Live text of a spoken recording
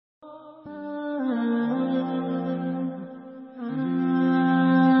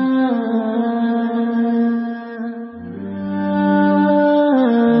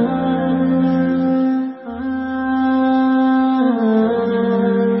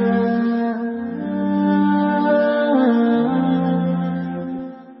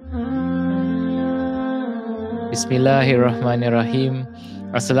Bismillahirrahmanirrahim.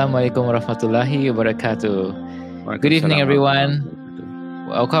 Assalamualaikum warahmatullahi wabarakatuh. Good evening, everyone.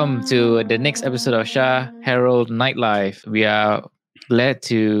 Welcome to the next episode of Shah Herald Nightlife. We are glad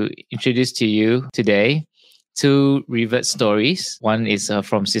to introduce to you today two revert stories. One is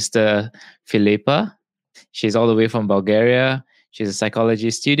from Sister Filipa. She's all the way from Bulgaria. She's a psychology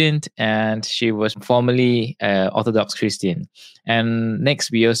student and she was formerly an Orthodox Christian. And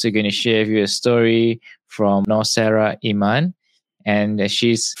next, we're also going to share with you a story from Nosera Iman. And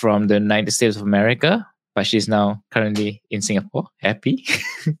she's from the United States of America, but she's now currently in Singapore. Happy.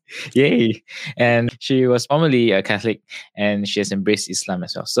 Yay. And she was formerly a Catholic and she has embraced Islam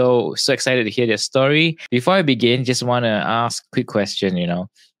as well. So excited to hear their story. Before I begin, just want to ask a quick question,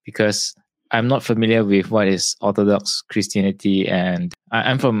 because I'm not familiar with what is Orthodox Christianity, and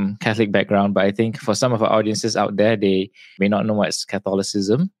I'm from Catholic background, but I think for some of our audiences out there, they may not know what's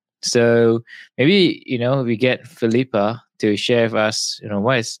Catholicism. So maybe, we get Filipa to share with us,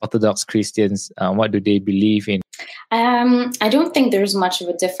 what is Orthodox Christians? What do they believe in? I don't think there's much of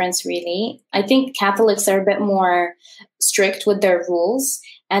a difference, really. I think Catholics are a bit more strict with their rules,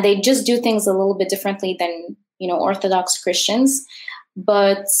 and they just do things a little bit differently than, Orthodox Christians.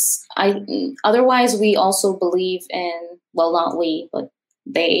 But otherwise, we also believe in, well, not we, but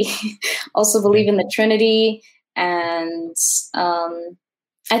they also believe in the Trinity. And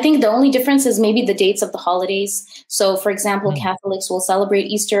I think the only difference is maybe the dates of the holidays. So, for example, Catholics will celebrate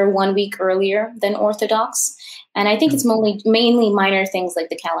Easter 1 week earlier than Orthodox. And I think it's mainly minor things like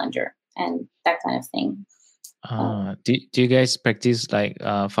the calendar and that kind of thing. Do you guys practice like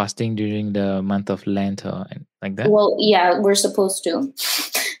fasting during the month of Lent or like that? Well, yeah, we're supposed to.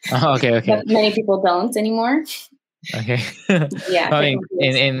 Okay. But many people don't anymore. Okay. Yeah. I mean,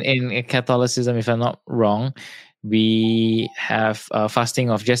 in Catholicism, if I'm not wrong, we have fasting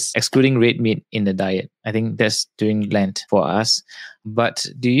of just excluding red meat in the diet. I think that's during Lent for us. But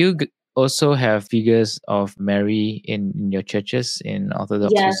do you also have figures of Mary in your churches in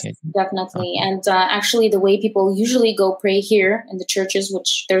Orthodox Christianity? Yes, definitely. Okay. And actually, the way people usually go pray here in the churches,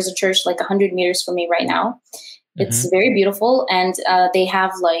 which there's a church like 100 meters from me right now, it's very beautiful. And they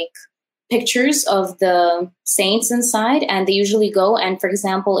have like pictures of the saints inside, and they usually go. And for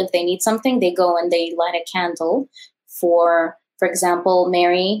example, if they need something, they go and they light a candle for example,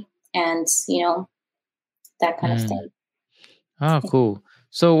 Mary and, that kind of thing. Oh, cool.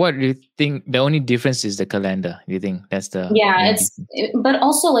 So what do you think the only difference is the calendar? Do you think that's the... Yeah, but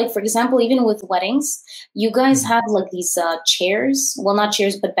also like, for example, even with weddings, you guys have like these chairs, well, not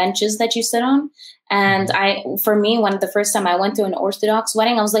chairs, but benches that you sit on. And for me, when the first time I went to an Orthodox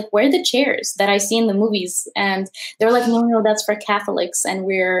wedding, I was like, where are the chairs that I see in the movies? And they're like, no, that's for Catholics. And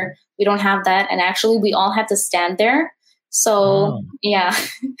we don't have that. And actually we all had to stand there. So yeah,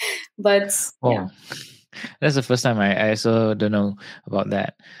 but yeah. That's the first time I also don't know about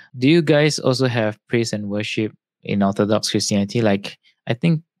that. Do you guys also have praise and worship in Orthodox Christianity? Like, I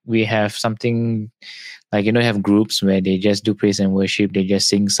think we have something like, have groups where they just do praise and worship. They just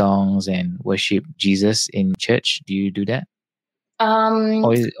sing songs and worship Jesus in church. Do you do that?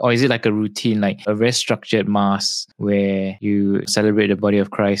 Or is it like a routine, like a very structured mass where you celebrate the body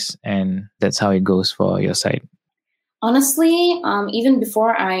of Christ and that's how it goes for your side? Honestly, even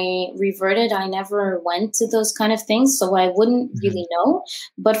before I reverted, I never went to those kind of things, so I wouldn't really know.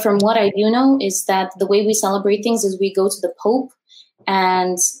 But from what I do know is that the way we celebrate things is we go to the Pope,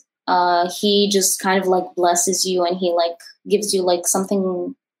 and he just kind of like blesses you, and he like gives you like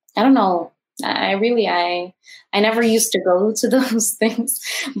something. I don't know. I never used to go to those things,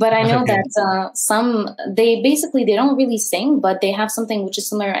 but I know that they don't really sing, but they have something which is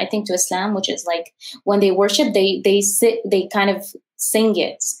similar, I think, to Islam, which is like when they worship, they kind of sing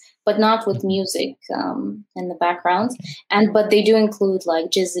it, but not with music in the background. But they do include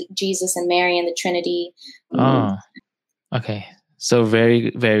like Jesus and Mary and the Trinity. Okay. So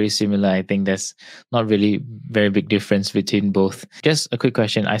very, very similar. I think there's not really very big difference between both. Just a quick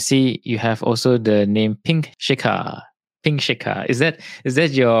question. I see you have also the name Pink Shikha. Pink Shikha. Is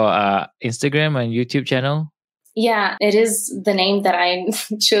that your Instagram and YouTube channel? Yeah, it is the name that I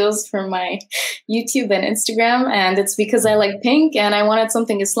chose for my YouTube and Instagram. And it's because I like pink and I wanted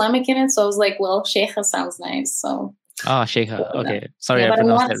something Islamic in it. So I was like, well, Sheikha sounds nice. So... Sheikha. Okay. Sorry, I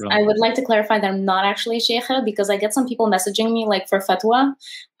pronounced that wrong. I would like to clarify that I'm not actually Sheikha because I get some people messaging me like for fatwa.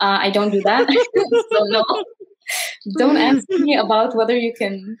 I don't do that. So no, don't ask me about whether you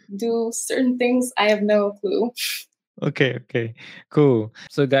can do certain things. I have no clue. Okay. Cool.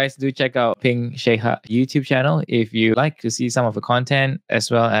 So guys, do check out Pink Sheikha YouTube channel if you like to see some of the content as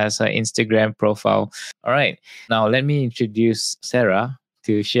well as her Instagram profile. All right. Now let me introduce Sarah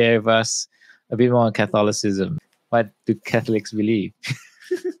to share with us a bit more on Catholicism. What do Catholics believe?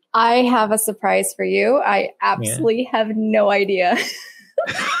 I have a surprise for you. I absolutely have no idea.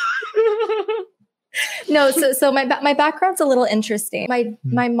 No, so my background's a little interesting.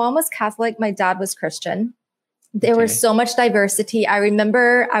 My mom was Catholic, my dad was Christian. There was so much diversity. I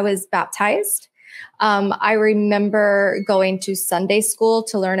remember I was baptized. I remember going to Sunday school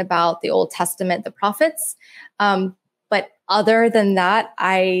to learn about the Old Testament, the prophets. But other than that,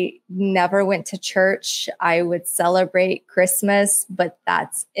 I never went to church. I would celebrate Christmas, but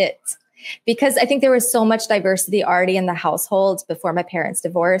that's it. Because I think there was so much diversity already in the household before my parents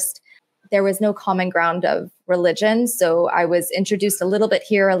divorced. There was no common ground of religion. So I was introduced a little bit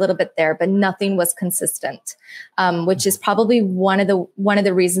here, a little bit there, but nothing was consistent, which is probably one of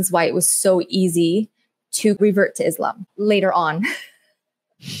the reasons why it was so easy to revert to Islam later on.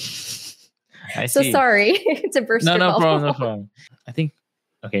 So sorry to burst your bubble. No problem. I think,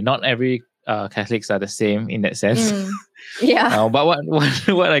 not every Catholics are the same in that sense. Yeah. But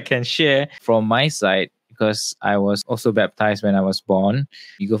what I can share from my side, because I was also baptized when I was born,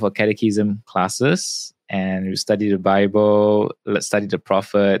 you go for catechism classes and you study the Bible, study the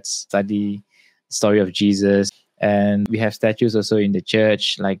prophets, study the story of Jesus. And we have statues also in the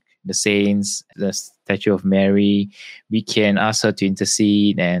church, like the saints, the statue of Mary. We can ask her to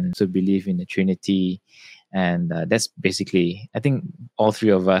intercede and to believe in the Trinity. And that's basically, I think all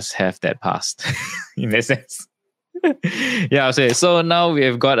three of us have that past in that sense. Yeah, so now we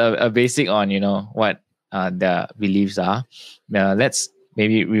have got a basic on, what the beliefs are. Let's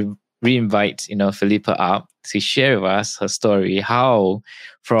maybe re-invite, Philippa up to share with us her story. How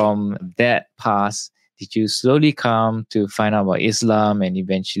from that past did you slowly come to find out about Islam and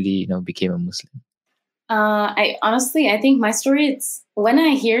eventually, became a Muslim? I think my story, it's when I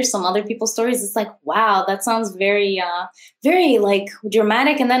hear some other people's stories, it's like, wow, that sounds very, very like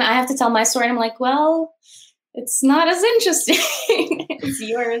dramatic. And then I have to tell my story and I'm like, well, it's not as interesting. It's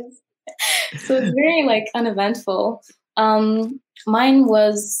yours. So it's very like uneventful. Mine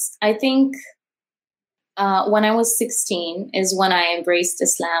was, I think, when I was 16 is when I embraced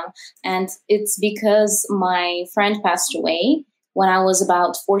Islam. And it's because my friend passed away when I was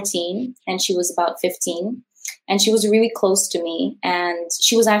about 14 and she was about 15. And she was really close to me. And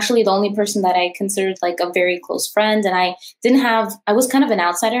she was actually the only person that I considered like a very close friend. And I was kind of an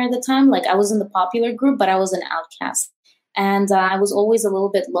outsider at the time. Like I was in the popular group, but I was an outcast. And I was always a little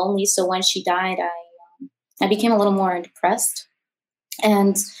bit lonely. So when she died, I became a little more depressed.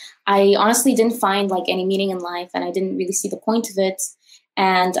 And I honestly didn't find like any meaning in life. And I didn't really see the point of it.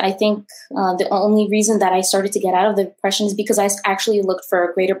 And I think the only reason that I started to get out of the depression is because I actually looked for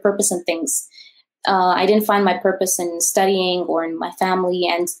a greater purpose in things. I didn't find my purpose in studying or in my family,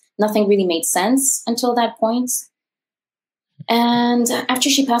 and nothing really made sense until that point. And after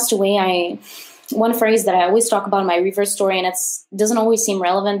she passed away, one phrase that I always talk about in my revert story, and it doesn't always seem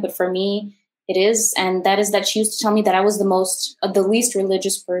relevant, but for me, it is. And that is that she used to tell me that I was the least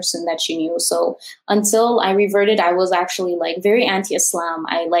religious person that she knew. So until I reverted, I was actually like very anti-Islam.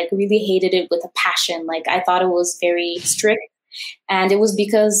 I like really hated it with a passion. Like I thought it was very strict. And it was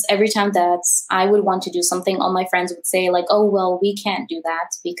because every time that I would want to do something, all my friends would say like, oh, well, we can't do that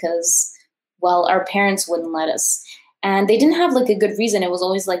because, well, our parents wouldn't let us. And they didn't have like a good reason. It was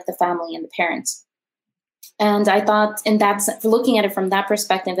always like the family and the parents. And I thought looking at it from that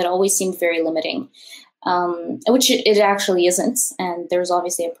perspective, it always seemed very limiting, which it actually isn't. And there's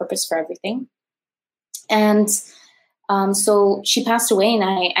obviously a purpose for everything. And so she passed away, and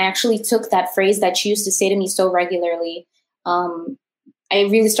I actually took that phrase that she used to say to me so regularly. I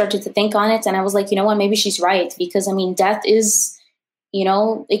really started to think on it, and I was like, you know what, maybe she's right, because I mean, death is,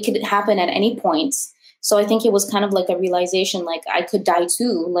 it could happen at any point. So I think it was kind of like a realization, like I could die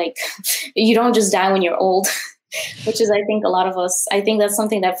too. Like you don't just die when you're old, which is, I think a lot of us, I think that's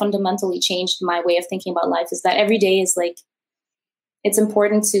something that fundamentally changed my way of thinking about life, is that every day is like, it's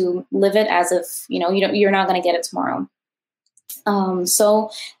important to live it as if, you're not going to get it tomorrow.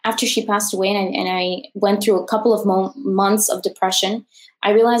 So after she passed away and I went through a couple of months of depression,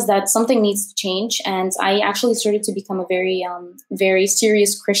 I realized that something needs to change. And I actually started to become a very, very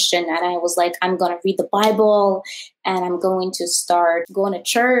serious Christian. And I was like, I'm going to read the Bible and I'm going to start going to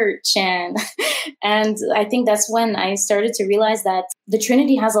church. And I think that's when I started to realize that the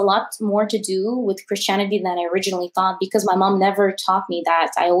Trinity has a lot more to do with Christianity than I originally thought, because my mom never taught me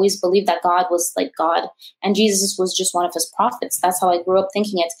that. I always believed that God was like God and Jesus was just one of his prophets. That's how I grew up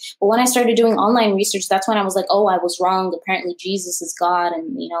thinking it. But when I started doing online research, that's when I was like, oh, I was wrong. Apparently Jesus is God,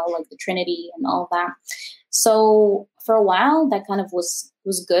 and, like the Trinity and all that. So for a while, that kind of was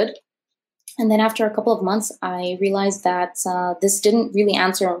good. And then after a couple of months, I realized that this didn't really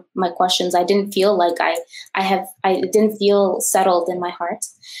answer my questions. I didn't feel like I didn't feel settled in my heart.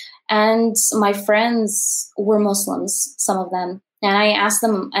 And my friends were Muslims, some of them. And I asked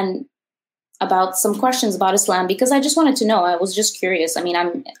them about some questions about Islam because I just wanted to know. I was just curious. I mean,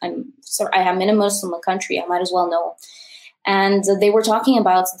 I'm in a Muslim country. I might as well know. And they were talking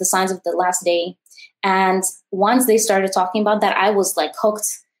about the signs of the last day. And once they started talking about that, I was like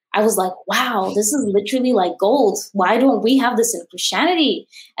hooked. I was like, wow, this is literally like gold. Why don't we have this in Christianity?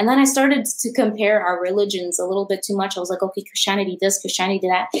 And then I started to compare our religions a little bit too much. I was like, okay, Christianity this, Christianity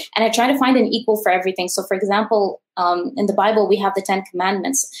that. And I try to find an equal for everything. So for example, in the Bible, we have the 10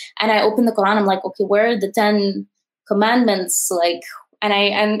 commandments. And I open the Quran, I'm like, okay, where are the 10 commandments? Like,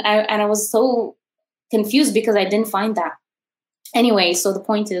 and I was so confused because I didn't find that. Anyway, so the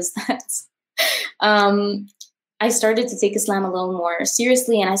point is that I started to take Islam a little more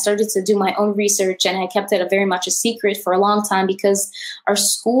seriously, and I started to do my own research, and I kept it very much a secret for a long time because our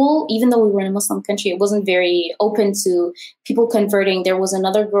school, even though we were in a Muslim country, it wasn't very open to people converting. There was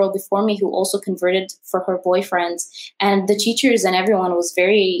another girl before me who also converted for her boyfriend, and the teachers and everyone was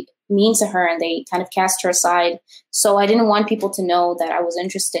very mean to her, and they kind of cast her aside. So I didn't want people to know that I was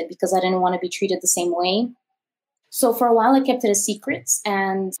interested because I didn't want to be treated the same way. So for a while, I kept it a secret,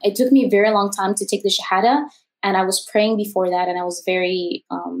 and it took me a very long time to take the Shahada. And I was praying before that, and I was very,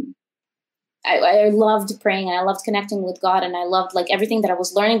 I loved praying, and I loved connecting with God, and I loved like everything that I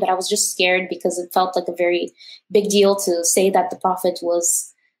was learning, but I was just scared because it felt like a very big deal to say that the Prophet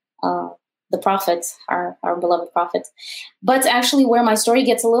was the Prophet, our beloved Prophet. But actually where my story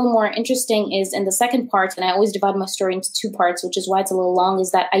gets a little more interesting is in the second part, and I always divide my story into two parts, which is why it's a little long,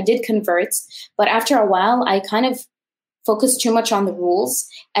 is that I did convert, but after a while, I kind of focused too much on the rules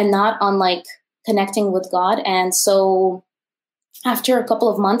and not on like connecting with God. And so after a couple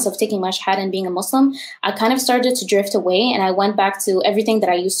of months of taking my Shahada and being a Muslim, I kind of started to drift away, and I went back to everything that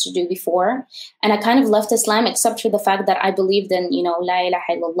I used to do before. And I kind of left Islam except for the fact that I believed in, La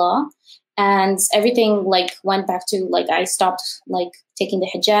ilaha illallah. And everything like went back to like, I stopped like taking the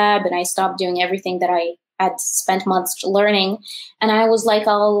hijab, and I stopped doing everything that I had spent months learning. And I was like,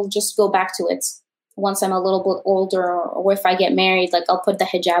 I'll just go back to it once I'm a little bit older, or if I get married, like I'll put the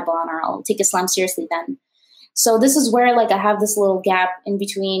hijab on, or I'll take Islam seriously then. So this is where like I have this little gap in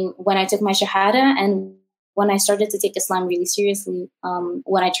between when I took my Shahada and when I started to take Islam really seriously,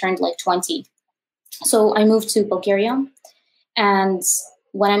 when I turned like 20. So I moved to Bulgaria, and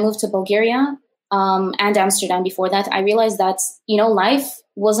when I moved to Bulgaria and Amsterdam before that, I realized that, life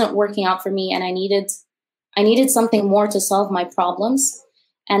wasn't working out for me, and I needed something more to solve my problems.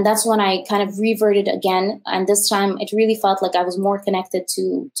 And that's when I kind of reverted again. And this time it really felt like I was more connected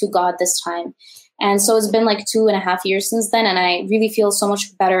to God this time. And so it's been like 2.5 years since then. And I really feel so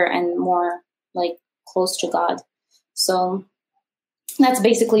much better and more like close to God. So that's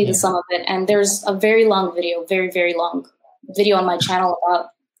basically the sum of it. And there's a very long video, very, very long video on my channel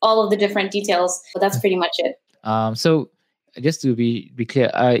about all of the different details. But that's pretty much it. So just to be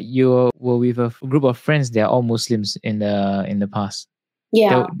clear, you were with a group of friends. They are all Muslims in the past.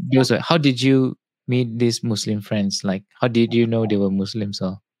 Yeah. How did you meet these Muslim friends? Like, how did you know they were Muslims?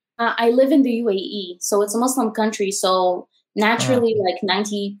 Or I live in the UAE, so it's a Muslim country. So naturally, like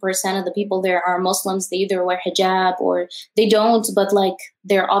 90% of the people there are Muslims. They either wear hijab or they don't, but like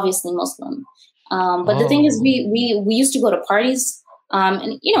they're obviously Muslim. But the thing is, we used to go to parties,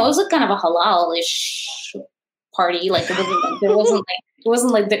 and it was like kind of a halal-ish party. Like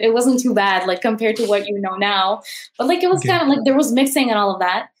it wasn't too bad, like compared to what you know now. But like it was kind of like there was mixing and all of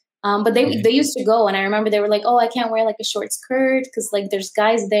that. But they used to go, and I remember they were like, "Oh, I can't wear like a short skirt because like there's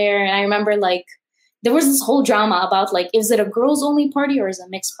guys there." And I remember like there was this whole drama about like, is it a girls only party or is it a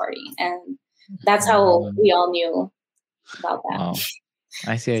mixed party? And that's how we all knew about that. Wow.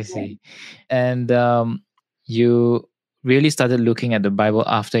 I see. And you really started looking at the Bible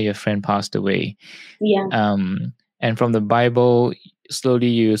after your friend passed away. Yeah. And from the Bible, slowly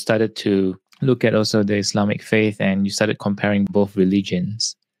you started to look at also the Islamic faith, and you started comparing both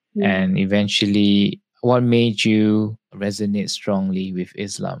religions. Yeah. And eventually, what made you resonate strongly with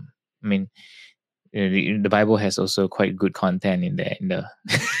Islam? I mean, the Bible has also quite good content in there.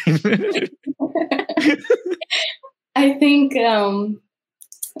 I think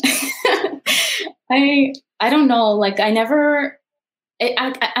I don't know. Like I never.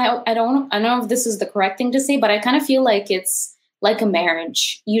 I don't know if this is the correct thing to say, but I kind of feel like it's like a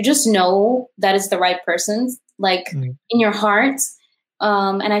marriage. You just know that it's the right person, like in your heart.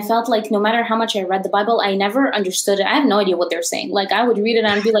 And I felt like no matter how much I read the Bible, I never understood it. I have no idea what they're saying. Like I would read it and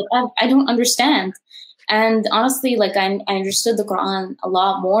I'd be like, I don't understand. And honestly, like I understood the Quran a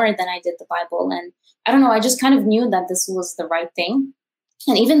lot more than I did the Bible. And I don't know, I just kind of knew that this was the right thing.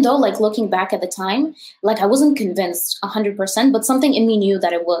 And even though, like, looking back at the time, like, I wasn't convinced 100%, but something in me knew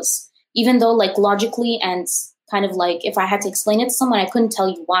that it was. Even though, like, logically and kind of like, if I had to explain it to someone, I couldn't tell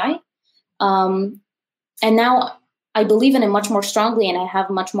you why. And now I believe in it much more strongly, and I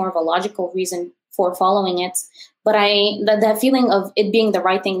have much more of a logical reason for following it. But that feeling of it being the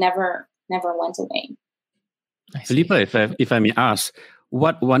right thing never went away. Philippa, if I may ask,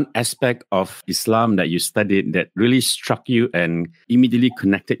 what one aspect of Islam that you studied that really struck you and immediately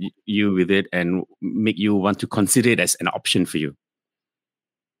connected you with it and make you want to consider it as an option for you?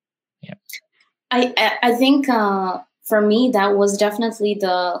 Yeah, I think for me that was definitely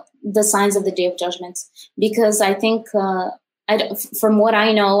the signs of the Day of Judgment, because I think from what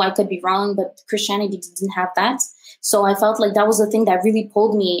I know, I could be wrong, but Christianity didn't have that. So I felt like that was the thing that really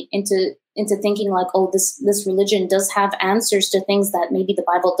pulled me into thinking like, oh, this religion does have answers to things that maybe the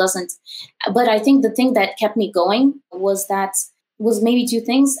Bible doesn't. But I think the thing that kept me going was maybe two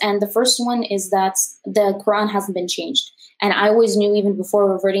things. And the first one is that the Quran hasn't been changed. And I always knew, even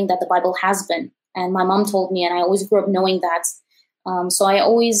before reverting, that the Bible has been. And my mom told me, and I always grew up knowing that. So I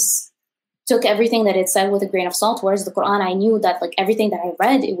always took everything that it said with a grain of salt, whereas the Quran, I knew that like everything that I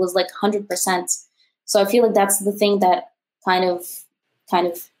read, it was like 100%. So I feel like that's the thing that kind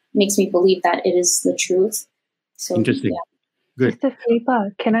of makes me believe that it is the truth. So interesting. Yeah. Good. Sister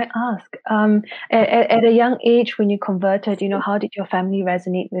Philippa, can I ask, at a young age when you converted, how did your family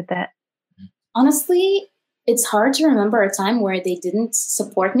resonate with that? Honestly, it's hard to remember a time where they didn't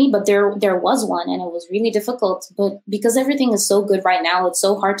support me, but there was one, and it was really difficult. But because everything is so good right now, it's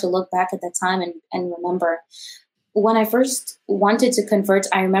so hard to look back at that time and remember. When I first wanted to convert,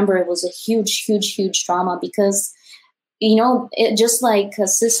 I remember it was a huge, huge, huge trauma because, it, just like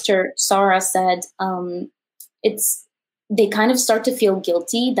Sister Sarah said, they kind of start to feel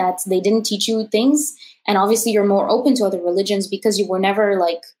guilty that they didn't teach you things. And obviously you're more open to other religions because you were never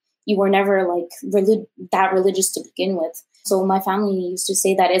that religious to begin with. So my family used to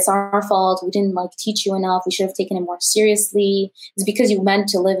say that it's our fault. We didn't teach you enough. We should have taken it more seriously. It's because you meant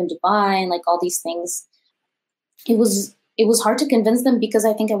to live in Dubai and all these things. It was hard to convince them because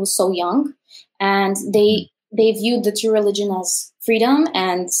I think I was so young, and they viewed the true religion as freedom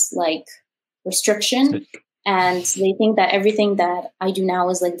and restriction. And they think that everything that I do now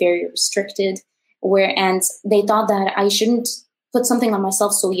is very restricted, and they thought that I shouldn't put something on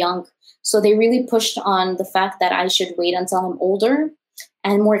myself so young. So they really pushed on the fact that I should wait until I'm older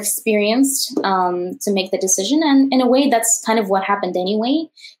and more experienced to make the decision. And in a way, that's kind of what happened anyway.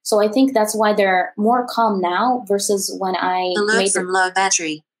 So I think that's why they're more calm now versus when I made from low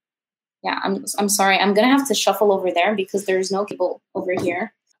battery. Yeah, I'm sorry. I'm going to have to shuffle over there because there's no cable over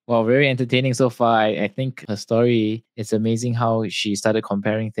here. Well, very entertaining so far. I think her story, it's amazing how she started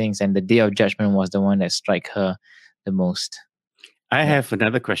comparing things, and the Day of Judgment was the one that struck her the most. I have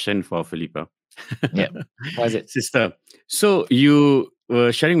another question for Philippa. Yeah. What is it? Sister, so you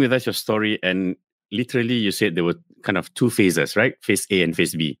were sharing with us your story, and literally you said there were kind of two phases, right? Phase A and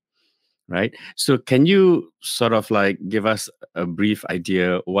phase B, right? So can you sort of give us a brief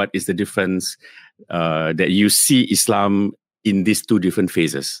idea what is the difference that you see Islam in these two different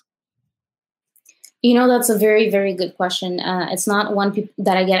phases? That's a very, very good question. It's not one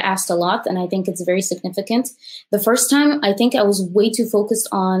that I get asked a lot, and I think it's very significant. The first time, I think I was way too focused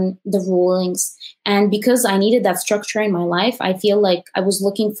on the rulings. And because I needed that structure in my life, I feel like I was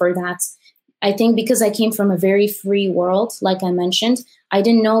looking for that. I think because I came from a very free world, like I mentioned, I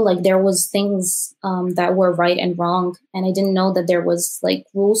didn't know there was things that were right and wrong. And I didn't know that there was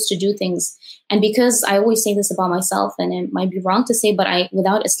rules to do things. And because I always say this about myself, and it might be wrong to say, but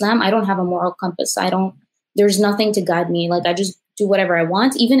without Islam, I don't have a moral compass. There's nothing to guide me. I just do whatever I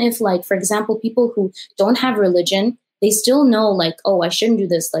want. Even if for example, people who don't have religion, they still know oh, I shouldn't do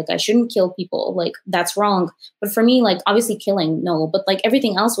this. I shouldn't kill people. That's wrong. But for me, obviously killing, no. But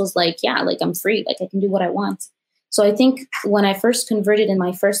everything else was yeah, I'm free. I can do what I want. So I think when I first converted in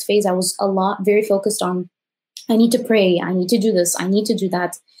my first phase, I was very focused on, I need to pray. I need to do this. I need to do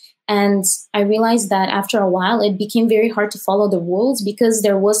that. And I realized that after a while, it became very hard to follow the rules because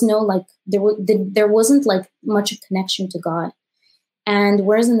there was no there wasn't much connection to God. And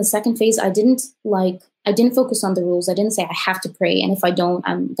whereas in the second phase, I didn't focus on the rules. I didn't say I have to pray, and if I don't,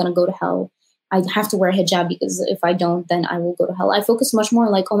 I'm gonna go to hell. I have to wear hijab because if I don't, then I will go to hell. I focus much more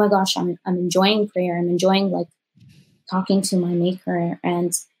oh my gosh, I'm enjoying prayer. I'm enjoying talking to my Maker.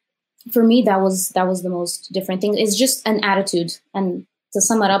 And for me, that was the most different thing. It's just an attitude. And to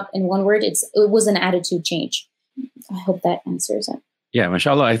sum it up in one word, it was an attitude change. I hope that answers it. Yeah,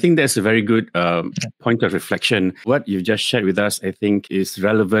 mashallah. I think that's a very good point of reflection. What you just shared with us, I think, is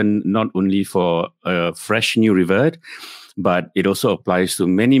relevant not only for a fresh new revert, but it also applies to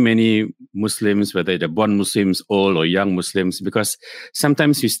many, many Muslims, whether they're born Muslims, old or young Muslims, because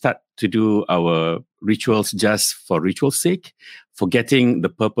sometimes we start to do our rituals just for ritual's sake, forgetting the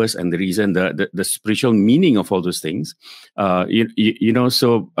purpose and the reason, the spiritual meaning of all those things. I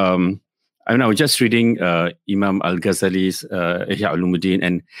was just reading Imam Al-Ghazali's Ihya Ulumuddin,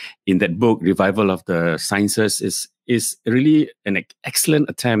 and in that book, Revival of the Sciences is really an excellent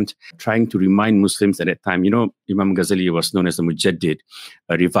attempt trying to remind Muslims at that time. Imam Ghazali was known as a Mujaddid,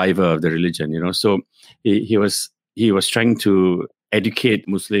 a reviver of the religion. So he was trying to educate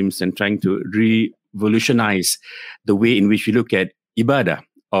Muslims and trying to revolutionize the way in which we look at ibadah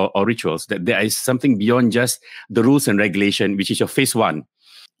or rituals. That there is something beyond just the rules and regulation, which is your phase one.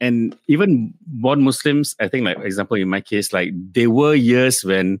 And even born Muslims, I think, like, for example, in my case, like, there were years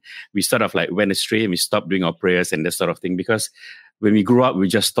when we sort of like went astray and we stopped doing our prayers and that sort of thing, because when we grew up, we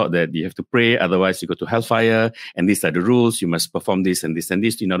just thought that you have to pray, otherwise you go to hellfire, and these are the rules, you must perform this and this and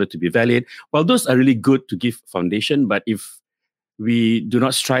this in order to be valid. Well, those are really good to give foundation, but if we do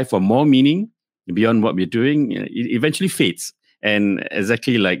not strive for more meaning beyond what we're doing, it eventually fades. And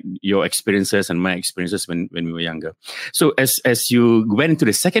exactly like your experiences and my experiences when we were younger. So as you went into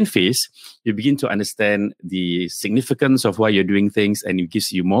the second phase, you begin to understand the significance of why you're doing things, and it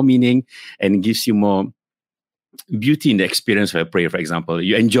gives you more meaning and it gives you more beauty in the experience of a prayer, for example.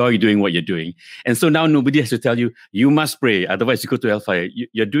 You enjoy doing what you're doing. And so now nobody has to tell you, you must pray, otherwise you go to hellfire.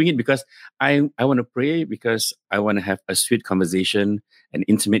 You're doing it because I want to pray, because I want to have a sweet conversation, an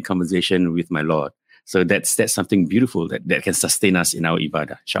intimate conversation with my Lord. So that's something beautiful that can sustain us in our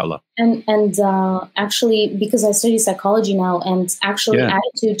ibadah, inshallah. And actually, because I study psychology now, and actually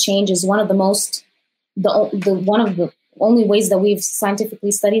attitude change is one of the only ways that we've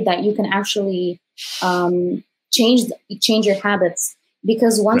scientifically studied that you can actually change your habits.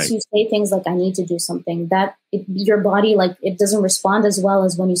 Because once you say things like, I need to do something, your body, like, it doesn't respond as well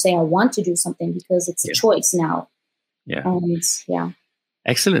as when you say, I want to do something, because it's a choice now. Yeah. And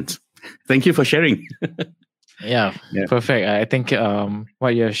Excellent. Thank you for sharing. Yeah, perfect. I think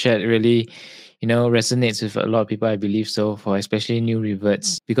what you have shared really, resonates with a lot of people, I believe so, for especially new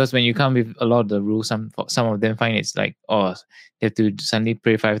reverts. Because when you come with a lot of the rules, some of them find it's like, they have to suddenly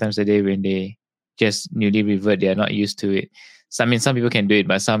pray 5 times a day when they just newly revert. They are not used to it. So, I mean, some people can do it,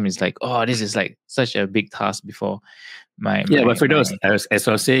 but some is like, this is like such a big task before but for those, as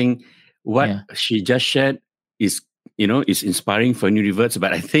I was saying, what she just shared is inspiring for new reverts,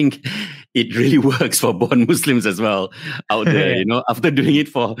 but I think it really works for born Muslims as well out there. After doing it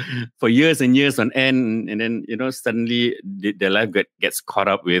for years and years on end, and then suddenly their life gets caught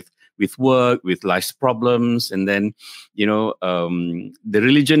up with work, with life's problems, and then the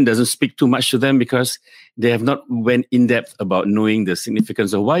religion doesn't speak too much to them because they have not went in depth about knowing the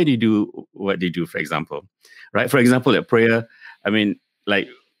significance of why they do what they do. For example, right? For example, at prayer, I mean, like,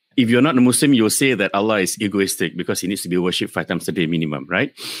 if you're not a Muslim, you'll say that Allah is egoistic because he needs to be worshipped 5 times a day minimum,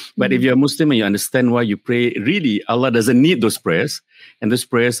 right? But if you're a Muslim and you understand why you pray, really, Allah doesn't need those prayers. And those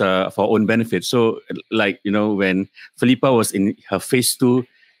prayers are for our own benefit. So, like, when Philippa was in her phase 2,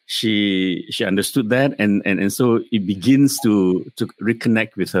 she understood that. And so it begins to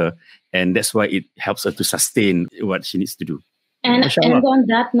reconnect with her. And that's why it helps her to sustain what she needs to do. And on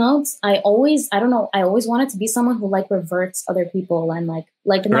that note, I always wanted to be someone who, like, reverts other people, and like not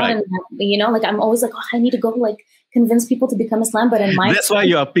like, I'm always like, I need to go, like, convince people to become Islam, but in my that's why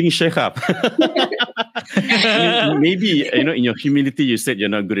you are ping Sheikh up. Maybe in your humility you said you're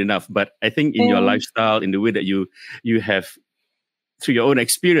not good enough, but I think in your lifestyle, in the way that you have through your own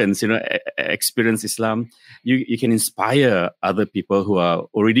experience, experience Islam, you can inspire other people who are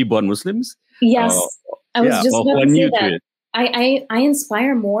already born Muslims. Yes, I was just going to say that. It. I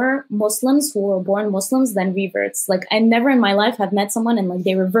inspire more Muslims who were born Muslims than reverts. Like, I never in my life have met someone and, like,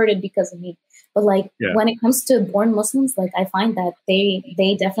 they reverted because of me. But, like, when it comes to born Muslims, like, I find that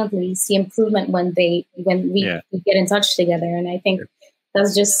they definitely see improvement when we get in touch together. And I think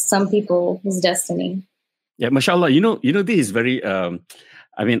that's just some people's destiny. Yeah, mashallah. This is very. I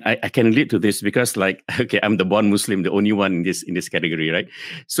mean, I can relate to this because, like, okay, I'm the born Muslim, the only one in this category, right?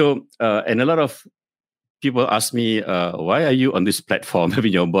 So, and a lot of people ask me, why are you on this platform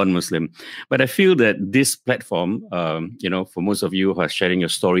having your born Muslim? But I feel that this platform, for most of you who are sharing your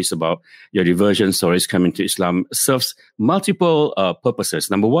stories about your reversion stories coming to Islam, serves multiple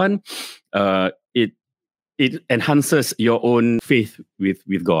purposes. Number one, it enhances your own faith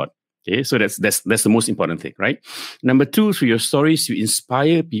with God. Okay, so that's the most important thing, right? Number two, through your stories, you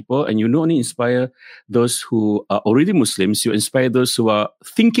inspire people, and you not only inspire those who are already Muslims, you inspire those who are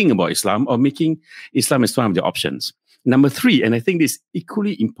thinking about Islam or making Islam as one of their options. Number three, and I think this is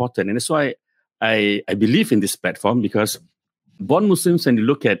equally important, and that's why I believe in this platform, because born Muslims, when you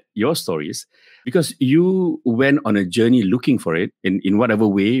look at your stories, because you went on a journey looking for it in whatever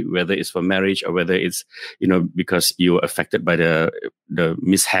way, whether it's for marriage or whether it's, because you were affected by the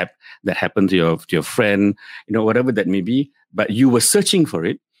mishap that happened to your friend, whatever that may be, but you were searching for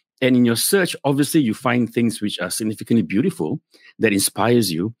it. And in your search, obviously, you find things which are significantly beautiful that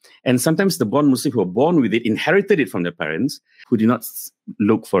inspires you. And sometimes the born Muslims who are born with it, inherited it from their parents, who did not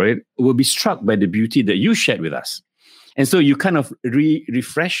look for it, will be struck by the beauty that you shared with us. And so you kind of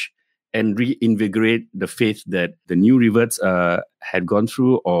refresh and reinvigorate the faith that the new reverts had gone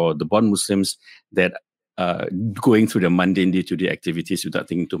through, or the born Muslims that going through the mundane day-to-day activities without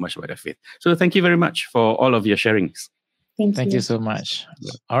thinking too much about their faith. So thank you very much for all of your sharings. Thank you so much.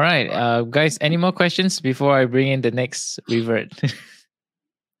 All right, guys, any more questions before I bring in the next revert?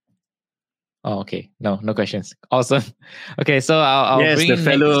 Oh, okay. No questions. Awesome. Okay, so I'll bring the in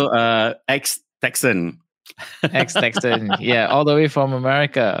fellow ex-Texan. Ex-Texan, yeah, all the way from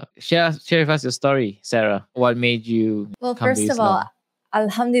America. Share with us your story, Sarah. What made you Well, come first to of all, Islam?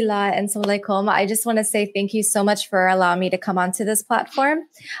 Alhamdulillah and Assalamualaikum. I just want to say thank you so much for allowing me to come onto this platform.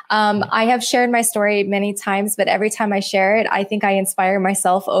 I have shared my story many times, but every time I share it, I think I inspire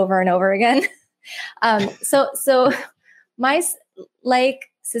myself over and over again. So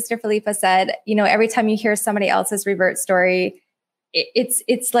like Sister Felipa said, every time you hear somebody else's revert story,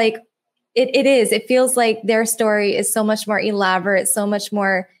 it's like, it feels like their story is so much more elaborate, so much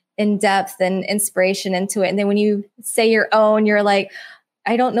more in depth and inspiration into it. And then when you say your own, you're like,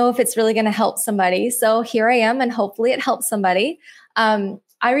 I don't know if it's really going to help somebody. So here I am, and hopefully it helps somebody. I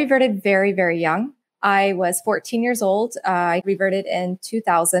reverted very, very young. I was 14 years old. I reverted in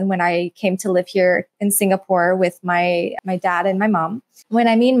 2000 when I came to live here in Singapore with my dad and my mom. When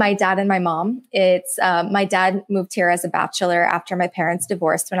I mean my dad and my mom, it's my dad moved here as a bachelor after my parents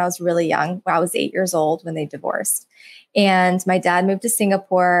divorced when I was really young. I was 8 years old when they divorced. And my dad moved to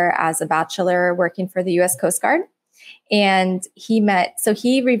Singapore as a bachelor working for the US Coast Guard. And he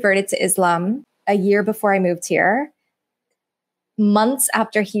reverted to Islam a year before I moved here. Months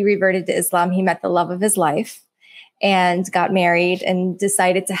after he reverted to Islam, he met the love of his life and got married and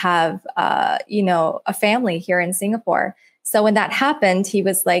decided to have, a family here in Singapore. So when that happened, he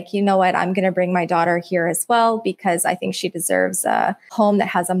was like, you know what, I'm going to bring my daughter here as well, because I think she deserves a home that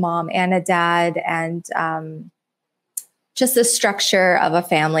has a mom and a dad and just the structure of a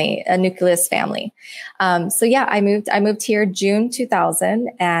family, a nucleus family. I moved here June 2000,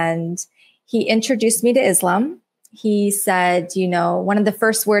 and he introduced me to Islam. He said, one of the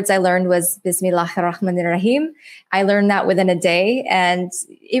first words I learned was Bismillahirrahmanirrahim. I learned that within a day. And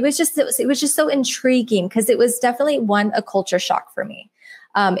it was just so intriguing, because it was definitely a culture shock for me.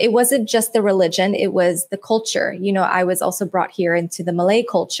 It wasn't just the religion, it was the culture. I was also brought here into the Malay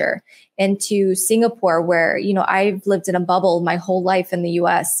culture, into Singapore, where, I've lived in a bubble my whole life in the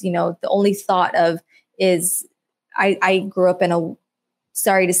US. The only thought of is I grew up in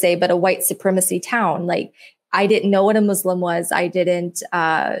sorry to say, but a white supremacy town. Like, I didn't know what a Muslim was. I didn't,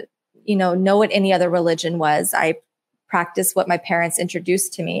 know what any other religion was. I practiced what my parents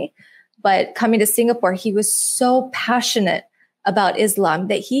introduced to me. But coming to Singapore, he was so passionate about Islam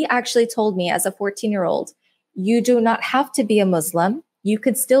that he actually told me as a 14-year-old, you do not have to be a Muslim. You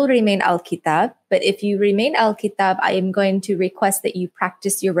could still remain Al-Kitab. But if you remain Al-Kitab, I am going to request that you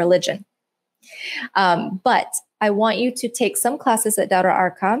practice your religion. But I want you to take some classes at Darul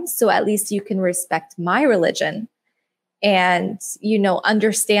Arqam, so at least you can respect my religion and,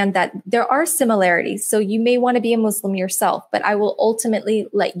 understand that there are similarities. So you may want to be a Muslim yourself, but I will ultimately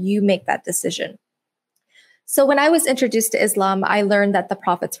let you make that decision. So when I was introduced to Islam, I learned that the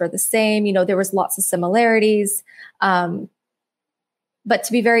prophets were the same. There was lots of similarities. But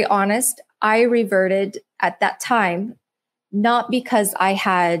to be very honest, I reverted at that time, not because I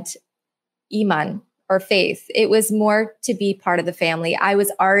had Iman or faith. It was more to be part of the family. I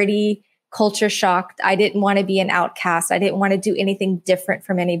was already culture shocked. I didn't want to be an outcast. I didn't want to do anything different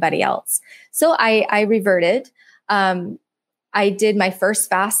from anybody else. So I reverted. I did my first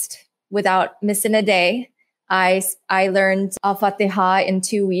fast without missing a day. I learned Al-Fatiha in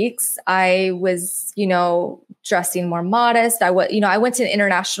 2 weeks. I was, dressing more modest. I went to an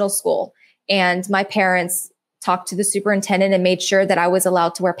international school, and my parents talked to the superintendent and made sure that I was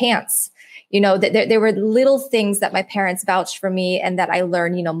allowed to wear pants. That there were little things that my parents vouched for me and that I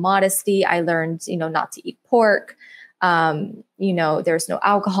learned, modesty. I learned, not to eat pork. There's no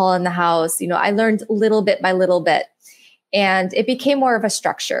alcohol in the house. I learned little bit by little bit, and it became more of a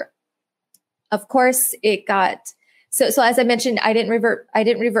structure. Of course, it got so as I mentioned, I didn't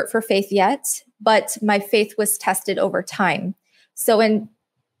revert for faith yet, but my faith was tested over time. So in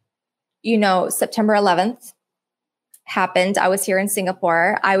September 11th happened. I was here in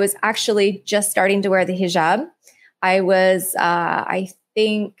Singapore. I was actually just starting to wear the hijab. I was, I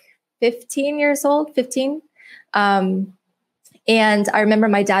think, 15 years old, 15. And I remember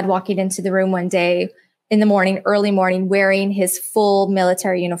my dad walking into the room one day in the morning, early morning, wearing his full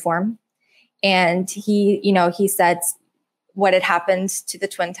military uniform. And he said what had happened to the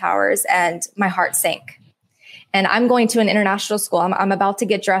Twin Towers, and my heart sank. And I'm going to an international school. I'm about to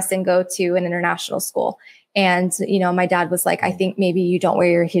get dressed and go to an international school. And, my dad was like, I think maybe you don't wear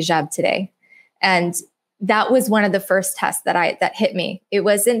your hijab today. And that was one of the first tests that hit me. It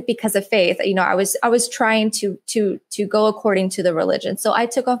wasn't because of faith. I was trying to go according to the religion. So I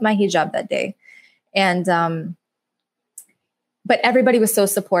took off my hijab that day. And, but everybody was so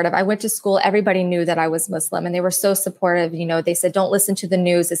supportive. I went to school. Everybody knew that I was Muslim, and they were so supportive. They said, don't listen to the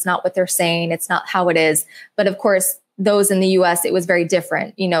news. It's not what they're saying. It's not how it is. But of course, those in the US, it was very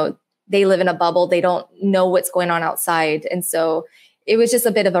different. They live in a bubble. They don't know what's going on outside. And so it was just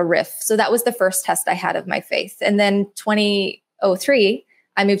a bit of a rift. So that was the first test I had of my faith. And then 2003,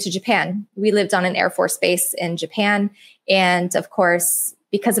 I moved to Japan. We lived on an Air Force base in Japan. And of course,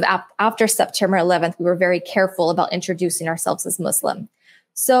 because of after September 11th, we were very careful about introducing ourselves as Muslim.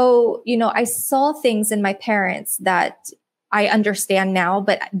 So, I saw things in my parents that I understand now,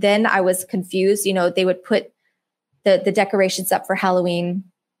 but then I was confused. They would put the decorations up for Halloween,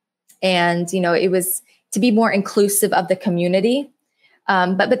 and, it was to be more inclusive of the community.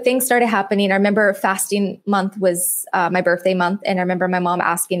 But things started happening. I remember fasting month was my birthday month. And I remember my mom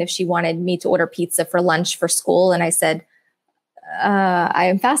asking if she wanted me to order pizza for lunch for school. And I said, I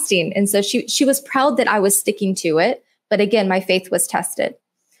am fasting. And so she was proud that I was sticking to it. But again, my faith was tested.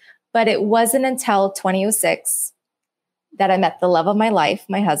 But it wasn't until 2006 that I met the love of my life,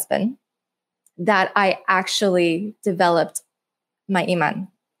 my husband, that I actually developed my iman.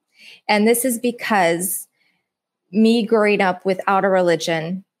 And this is because me growing up without a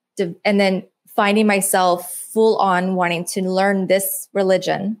religion and then finding myself full on wanting to learn this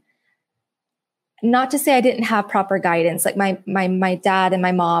religion. Not to say I didn't have proper guidance. Like my dad and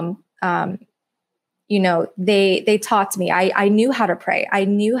my mom, they taught me. I knew how to pray. I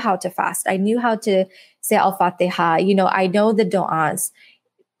knew how to fast. I knew how to say Al-Fatiha. I know the du'as.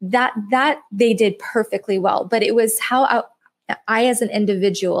 That they did perfectly well. But it was how I as an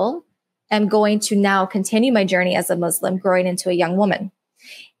individual am going to now continue my journey as a Muslim, growing into a young woman.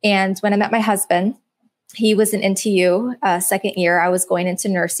 And when I met my husband, he was in NTU, second year. I was going into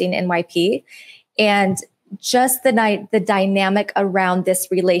nursing NYP. And just the dynamic around this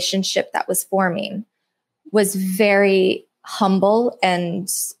relationship that was forming was very humble. And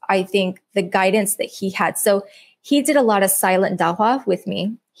I think the guidance that he had. So he did a lot of silent dawah with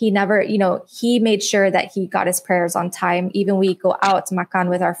me. He never, he made sure that he got his prayers on time. Even we go out to Makan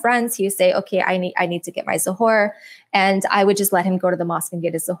with our friends, he would say, okay, I need to get my Zuhur. And I would just let him go to the mosque and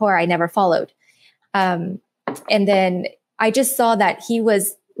get his Zuhur. I never followed. And then I just saw that he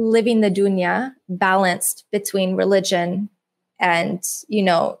was living the dunya balanced between religion and,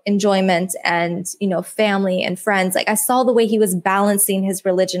 enjoyment and, family and friends. Like I saw the way he was balancing his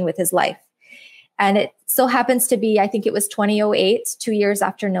religion with his life. And it so happens to be, I think it was 2008, 2 years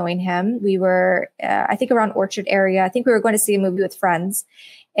after knowing him. We were, I think around Orchard area. I think we were going to see a movie with friends,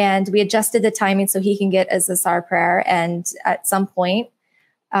 and we adjusted the timing so he can get a Zasar prayer. And at some point,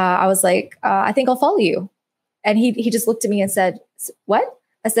 I was like, I think I'll follow you. And he just looked at me and said, what?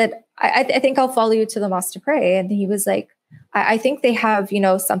 I said, I think I'll follow you to the mosque to pray. And he was like, I think they have,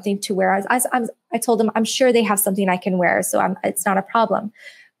 something to wear. I told him, I'm sure they have something I can wear. So it's not a problem.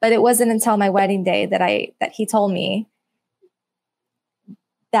 But it wasn't until my wedding day that he told me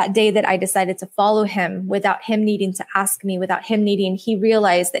that day that I decided to follow him without him needing to ask me, he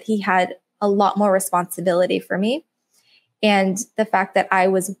realized that he had a lot more responsibility for me. And the fact that I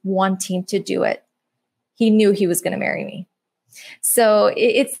was wanting to do it, he knew he was going to marry me. So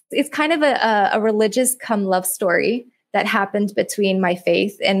it's kind of a religious come love story that happened between my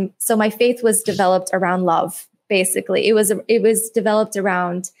faith. And so my faith was developed around love. Basically, it was developed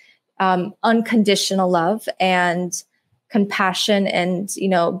around unconditional love and compassion, and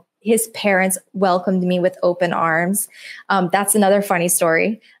his parents welcomed me with open arms. That's another funny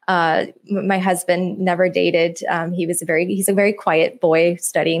story. My husband never dated. He's a very quiet boy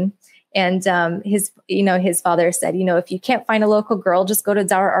studying, and his father said, if you can't find a local girl, just go to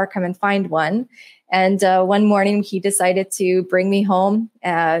Darul Arqam and find one. And one morning he decided to bring me home,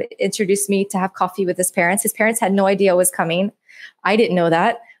 introduce me to have coffee with his parents. His parents had no idea what was coming. I didn't know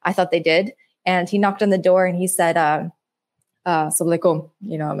that. I thought they did. And he knocked on the door and he said, Assalamualaikum.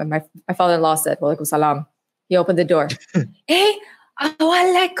 You know, my father-in-law said, Walaikum salam. He opened the door. Hey,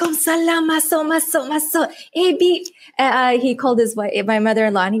 Walaikum salam, masuk. Hey, B. He called his wife, my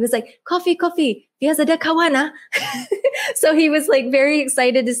mother-in-law, and he was like, coffee. Biasa ada kawan, ah. So he was like very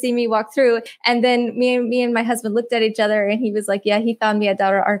excited to see me walk through. And then me and my husband looked at each other and he was like, yeah, he found me at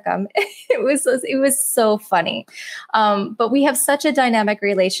Darul Arqam. It was so funny. But we have such a dynamic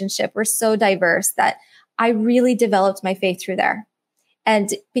relationship. We're so diverse that I really developed my faith through there.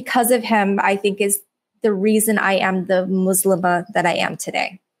 And because of him, I think is the reason I am the Muslimah that I am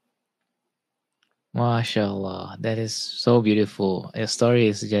today. MashaAllah. That is so beautiful. Your story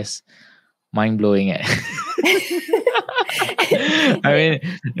is just mind-blowing. I mean,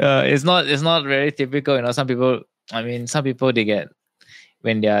 it's not very typical. You know, some people they get,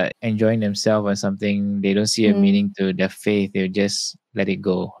 when they are enjoying themselves or something, they don't see a meaning to their faith. They just let it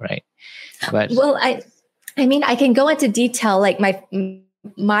go, right? But I mean, I can go into detail. Like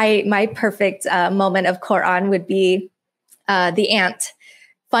my perfect moment of Quran would be the ant.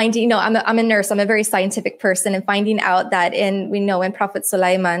 Finding, you know, I'm a nurse. I'm a very scientific person, and finding out that when Prophet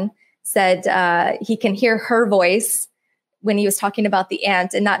Sulaiman said he can hear her voice when he was talking about the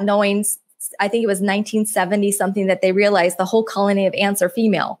ant, and not knowing, I think it was 1970 something, that they realized the whole colony of ants are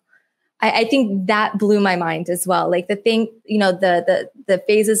female. I think that blew my mind as well. Like the thing, you know, the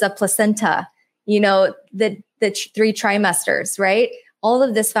phases of placenta, you know, the 3 trimesters, right? All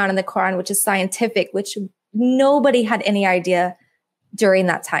of this found in the Quran, which is scientific, which nobody had any idea during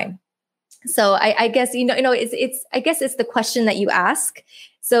that time. So I guess, you know, it's the question that you ask.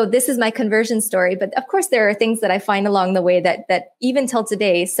 So this is my conversion story, but of course there are things that I find along the way that even till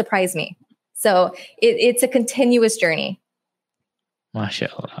today surprise me. So it's a continuous journey.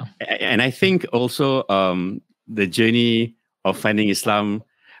 MashaAllah. And I think also the journey of finding Islam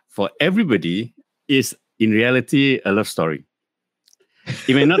for everybody is in reality a love story.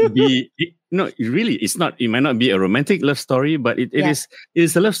 It may not be, it's not. It might not be a romantic love story, but it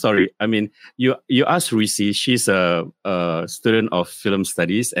is a love story. I mean, you ask Risi, she's a student of film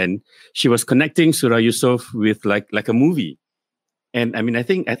studies, and she was connecting Surah Yusuf with like a movie. And I mean, I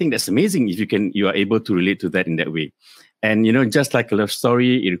think that's amazing if you are able to relate to that in that way. And, you know, just like a love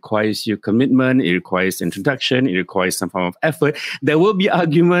story, it requires your commitment, it requires introduction, it requires some form of effort. There will be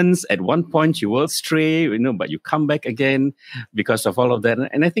arguments. At one point, you will stray, you know, but you come back again because of all of that.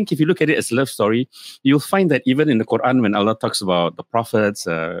 And I think if you look at it as a love story, you'll find that even in the Quran, when Allah talks about the prophets,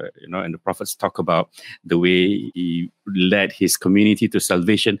 and the prophets talk about the way He led His community to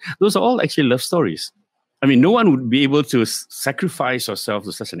salvation, those are all actually love stories. I mean, no one would be able to sacrifice yourself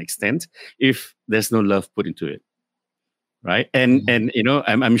to such an extent if there's no love put into it. Right. And you know,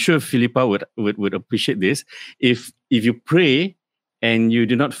 I'm sure Philippa would appreciate this. If you pray and you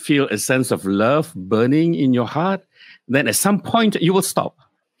do not feel a sense of love burning in your heart, then at some point you will stop.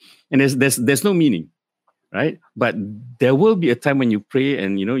 And there's no meaning. Right. But there will be a time when you pray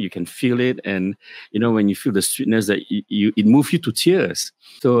and, you know, you can feel it. And, you know, when you feel the sweetness that it moves you to tears.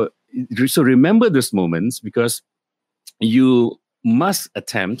 So remember those moments, because you must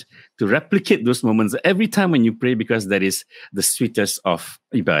attempt to replicate those moments every time when you pray, because that is the sweetest of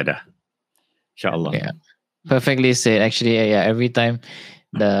ibadah. Inshallah. Yeah, perfectly said. Actually, yeah. Every time,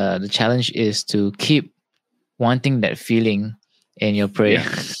 the challenge is to keep wanting that feeling in your prayer.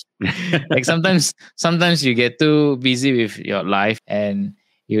 Yeah. Like sometimes you get too busy with your life and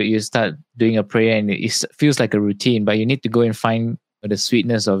you start doing a prayer and it feels like a routine, but you need to go and find the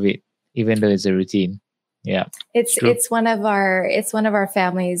sweetness of it, even though it's a routine. Yeah, it's one of our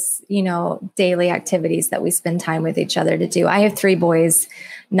family's, you know, daily activities that we spend time with each other to do. I have 3 boys,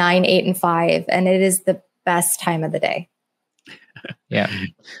 9, 8, and 5, and it is the best time of the day. Yeah.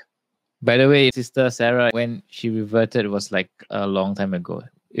 By the way, Sister Sarah, when she reverted, was like a long time ago.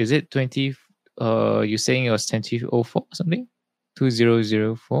 Is it 20? You're saying it was 2004 something?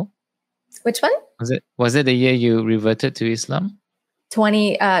 2004? Which one? Was it the year you reverted to Islam?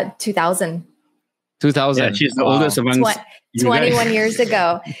 2000. 2000. Yeah, she's the oldest amongst 21 years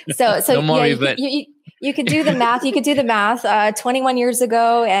ago. So no more yeah, you could do the math. You could do the math. 21 years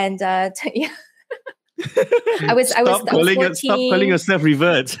ago, and yeah. I was 14. Stop calling yourself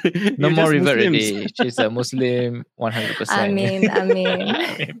revert. No more revert already. She's a Muslim 100%. I mean.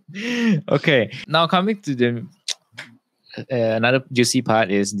 Okay. Now coming to the another juicy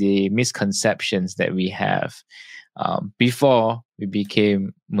part is the misconceptions that we have before we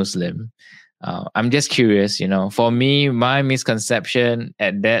became Muslim. I'm just curious, you know, for me, my misconception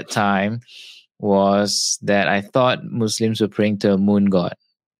at that time was that I thought Muslims were praying to a moon god.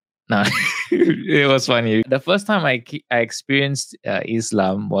 No, it was funny. The first time I experienced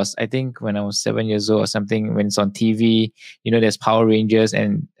Islam was, I think, when I was 7 years old or something, when it's on TV. There's Power Rangers,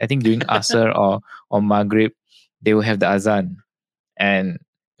 and I think during Asr or Maghrib, they will have the azan, and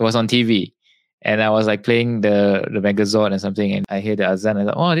it was on TV. And I was like playing the Megazord and something, and I hear the azan. I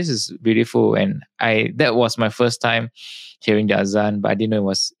thought, oh, this is beautiful. And that was my first time hearing the azan, but I didn't know it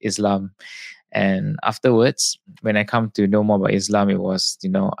was Islam. And afterwards, when I come to know more about Islam, it was,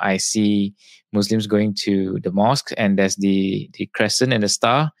 I see Muslims going to the mosque, and there's the crescent and the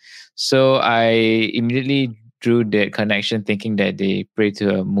star. So I immediately drew that connection, thinking that they pray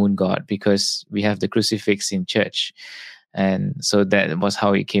to a moon god because we have the crucifix in church. And so that was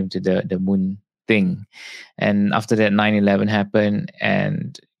how it came to the moon thing. And after that, 9/11 happened,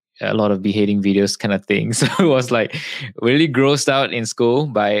 and a lot of beheading videos kind of thing. So it was like really grossed out in school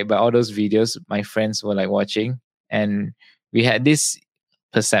by all those videos my friends were like watching. And we had this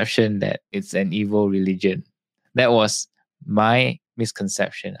perception that it's an evil religion. That was my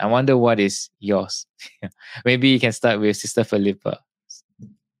misconception. I wonder what is yours. Maybe you can start with Sister Philippa.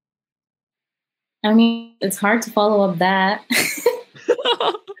 I mean, it's hard to follow up that.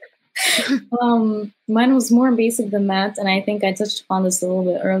 Mine was more basic than that, and I think I touched upon this a little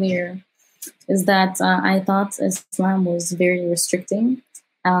bit earlier, is that I thought Islam was very restricting.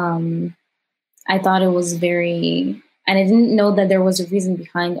 I thought it was very, and I didn't know that there was a reason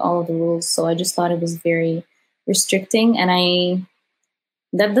behind all of the rules, so I just thought it was very restricting, and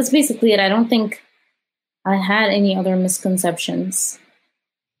that's basically it. I don't think I had any other misconceptions.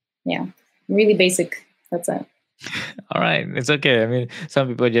 Yeah, really basic. That's it. All right, it's okay. I mean, some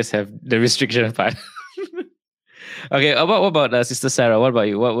people just have the restriction part. Okay, what about Sister Sarah? What about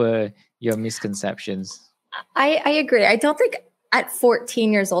you? What were your misconceptions? I agree. I don't think at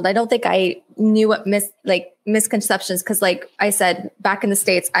 14 years old, I don't think I knew what misconceptions, because like I said, back in the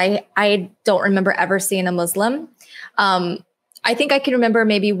States, I don't remember ever seeing a Muslim. I think I can remember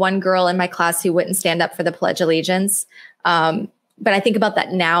maybe one girl in my class who wouldn't stand up for the Pledge of Allegiance. But I think about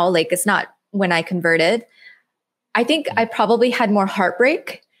that now, like it's not when I converted. I think I probably had more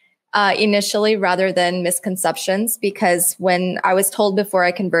heartbreak initially rather than misconceptions, because when I was told before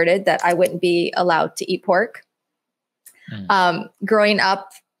I converted that I wouldn't be allowed to eat pork, growing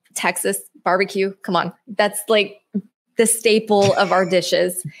up, Texas barbecue, come on, that's like the staple of our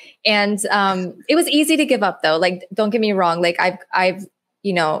dishes. And it was easy to give up though. Like, don't get me wrong. Like I've,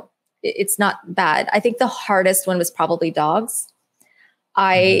 it's not bad. I think the hardest one was probably dogs.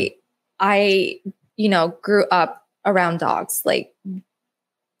 I grew up around dogs. Like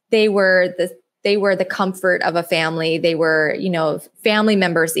they were the comfort of a family. They were, family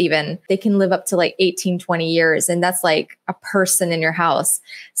members even. They can live up to like 18, 20 years. And that's like a person in your house.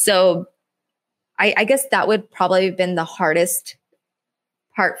 So I guess that would probably have been the hardest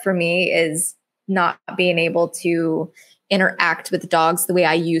part for me, is not being able to interact with dogs the way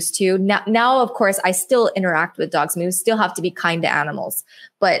I used to. Now, of course, I still interact with dogs. I mean, we still have to be kind to animals,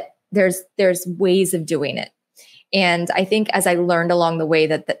 but there's ways of doing it. And I think as I learned along the way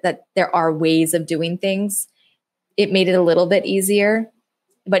that there are ways of doing things, it made it a little bit easier.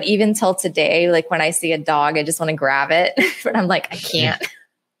 But even till today, like when I see a dog, I just want to grab it, but I'm like, I can't.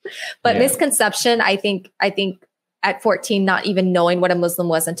 But misconception, I think at 14, not even knowing what a Muslim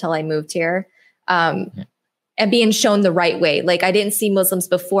was until I moved here, and being shown the right way. Like I didn't see Muslims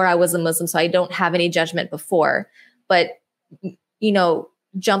before I was a Muslim, so I don't have any judgment before. But,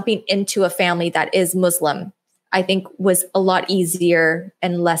 jumping into a family that is Muslim, I think was a lot easier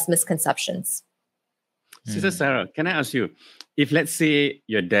and less misconceptions. Sister Sarah, can I ask you, if let's say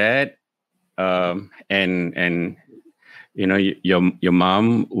your dad and your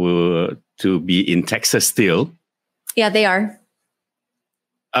mom were to be in Texas still? Yeah, they are.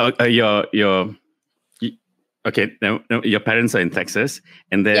 Your parents are in Texas,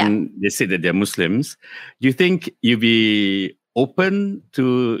 and then they say that they're Muslims. Do you think you'd be open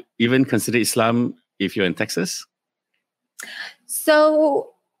to even consider Islam if you're in Texas? So,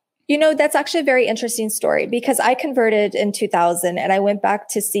 that's actually a very interesting story, because I converted in 2000 and I went back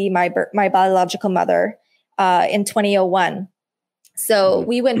to see my biological mother in 2001. So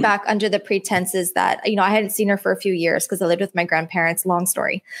we went back under the pretenses that, I hadn't seen her for a few years because I lived with my grandparents, long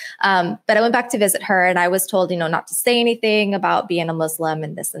story. But I went back to visit her and I was told, not to say anything about being a Muslim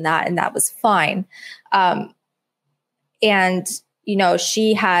and this and that was fine. And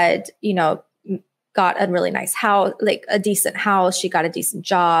she had, got a really nice house, like a decent house. She got a decent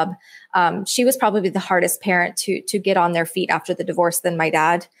job. She was probably the hardest parent to get on their feet after the divorce than my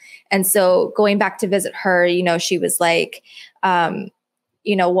dad. And so going back to visit her, she was like,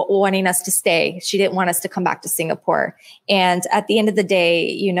 wanting us to stay. She didn't want us to come back to Singapore. And at the end of the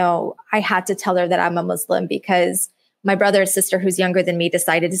day, I had to tell her that I'm a Muslim because my brother and sister, who's younger than me,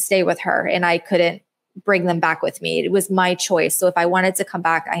 decided to stay with her, and I couldn't bring them back with me. It was my choice. So if I wanted to come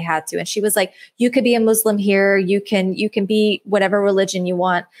back, I had to. And she was like, you could be a Muslim here. You can be whatever religion you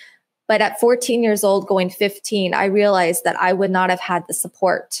want. But at 14 years old, going 15, I realized that I would not have had the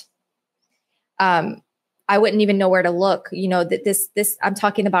support. I wouldn't even know where to look. This I'm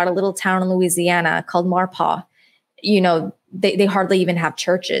talking about a little town in Louisiana called Marpaw. They hardly even have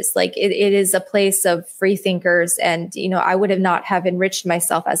churches. Like it is a place of free thinkers. And, I would have not have enriched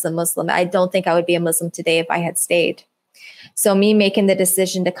myself as a Muslim. I don't think I would be a Muslim today if I had stayed. So me making the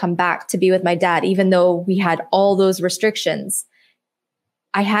decision to come back to be with my dad, even though we had all those restrictions,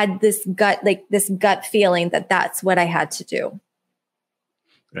 I had this gut feeling that that's what I had to do.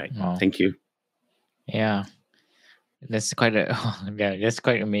 Right. Wow. Thank you. Yeah. That's quite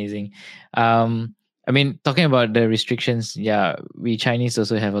amazing. Talking about the restrictions, we Chinese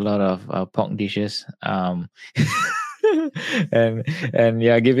also have a lot of pork dishes, and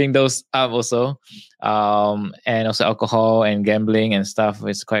giving those up also, and also alcohol and gambling and stuff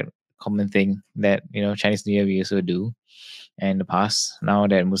is quite a common thing that Chinese New Year we also do. And in the past, now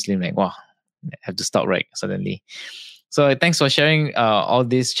that Muslim have to stop right suddenly. So thanks for sharing all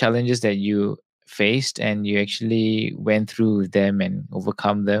these challenges that you faced and you actually went through them and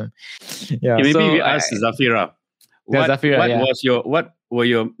overcome them. Yeah. Maybe we ask Zafira. What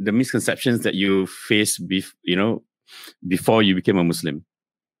were the misconceptions that you faced before you became a Muslim?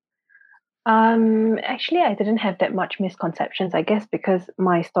 Actually, I didn't have that much misconceptions, I guess, because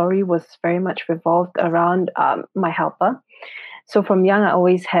my story was very much revolved around my helper. So from young, I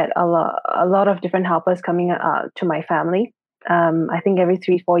always had a lot of different helpers coming to my family. I think every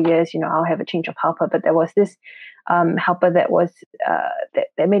 3-4 years, I'll have a change of helper. But there was this helper that was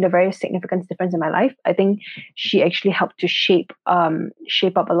that made a very significant difference in my life. I think she actually helped to shape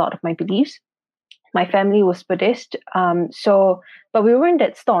up a lot of my beliefs. My family was Buddhist, but we weren't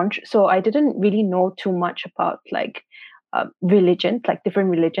that staunch, so I didn't really know too much about religion, like different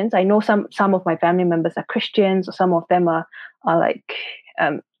religions. I know some of my family members are Christians, or some of them are like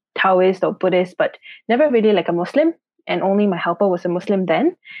Taoist or Buddhist, but never really like a Muslim. And only my helper was a Muslim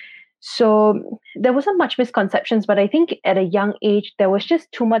then. So there wasn't much misconceptions, but I think at a young age there was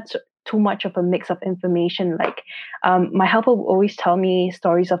just too much of a mix of information. Like my helper would always tell me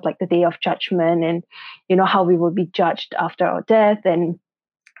stories of like the Day of Judgment and how we would be judged after our death. And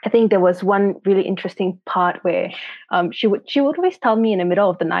I think there was one really interesting part where she would always tell me in the middle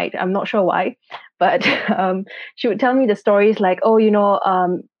of the night. I'm not sure why, but she would tell me the stories like,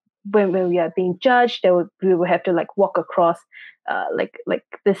 when we are being judged, we would have to like walk across like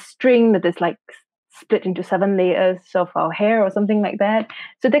this string that is like split into 7 layers of our hair or something like that.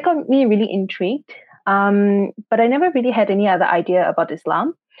 So that got me really intrigued. But I never really had any other idea about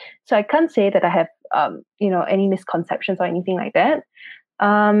Islam. So I can't say that I have any misconceptions or anything like that.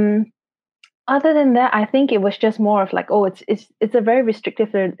 Other than that, I think it was just more of like, it's a very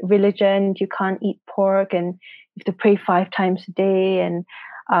restrictive religion. You can't eat pork and you have to pray 5 times a day. And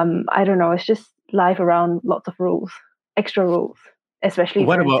I don't know, it's just life around lots of rules, extra rules, especially.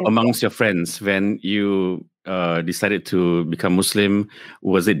 What about amongst your friends when you decided to become Muslim?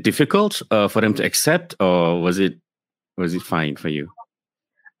 Was it difficult for them to accept, or was it fine for you?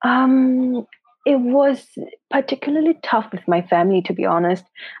 It was particularly tough with my family, to be honest.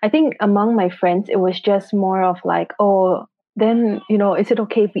 I think among my friends, it was just more of like, then, is it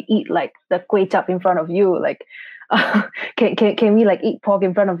okay if we eat like the kway chap in front of you? Like, can we like eat pork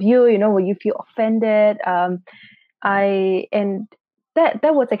in front of you? Will you feel offended? That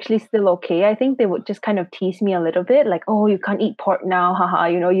was actually still okay. I think they would just kind of tease me a little bit, like, you can't eat pork now, haha,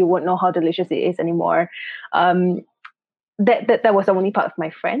 you won't know how delicious it is anymore. That was the only part of my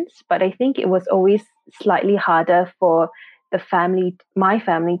friends, but I think it was always slightly harder for my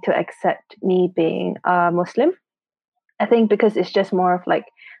family to accept me being Muslim. I think because it's just more of like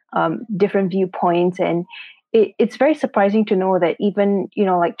different viewpoints, and it's very surprising to know that even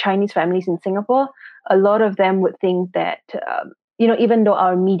like Chinese families in Singapore, a lot of them would think that even though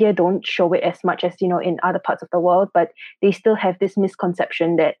our media don't show it as much as in other parts of the world, but they still have this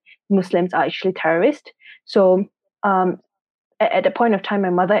misconception that Muslims are actually terrorists. So at the point of time, my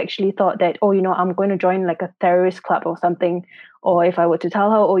mother actually thought that, I'm going to join like a terrorist club or something. Or if I were to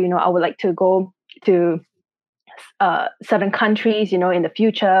tell her, I would like to go to certain countries, in the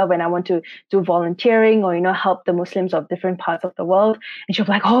future when I want to do volunteering or, help the Muslims of different parts of the world. And she'll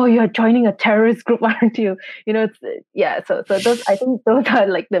be like, you're joining a terrorist group, aren't you? So those, I think those are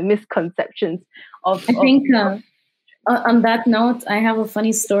like the misconceptions of. On that note, I have a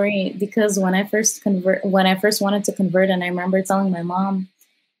funny story because when I first wanted to convert, and I remember telling my mom,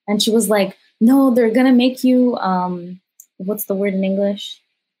 and she was like, "No, they're gonna make you what's the word in English?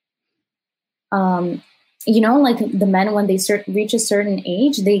 Like the men when they reach a certain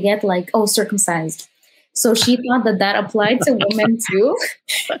age, they get like circumcised." So she thought that applied to women too,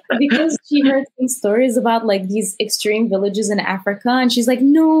 because she heard some stories about like these extreme villages in Africa, and she's like,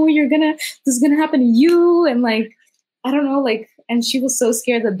 "No, this is gonna happen to you," and like. I don't know, like, and she was so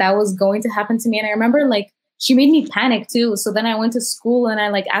scared that was going to happen to me. And I remember, like, she made me panic too. So then I went to school and I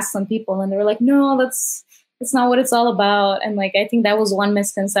like asked some people, and they were like, "No, that's not what it's all about." And like, I think that was one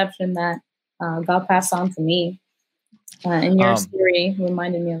misconception that God passed on to me. And your story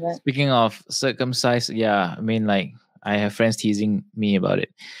reminded me of it. Speaking of circumcised, yeah, I mean, like, I have friends teasing me about it.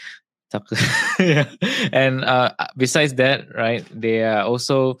 Yeah. And besides that, right, there are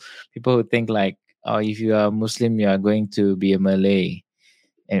also people who think like, oh, if you are Muslim, you are going to be a Malay.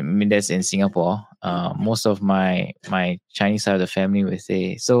 And I mean, that's in Singapore. Most of my Chinese side of the family will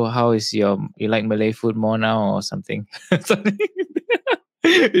say, "So how is you like Malay food more now or something?"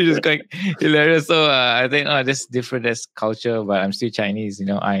 It's just quite hilarious. So I think, that's different as culture, but I'm still Chinese.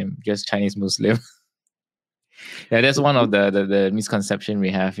 I'm just Chinese Muslim. Yeah, that's one of the misconception we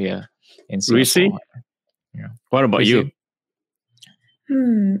have here in Singapore. Rishi? Yeah. What about you?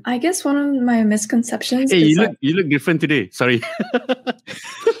 I guess one of my misconceptions. Hey, you look different today. Sorry,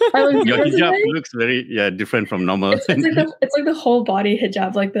 your hijab looks very different from normal. It's like the whole body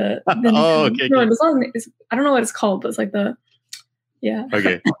hijab, like the oh, okay. No, okay. I don't know what it's called, but it's like the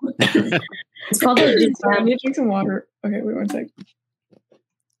Okay. It's called the hijab. I need to drink some water. Okay, wait 1 sec.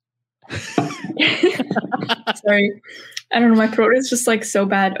 Sorry, I don't know. My throat is just like so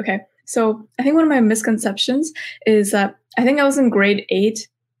bad. Okay, so I think one of my misconceptions is that I think I was in grade 8,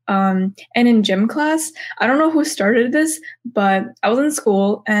 and in gym class, I don't know who started this, but I was in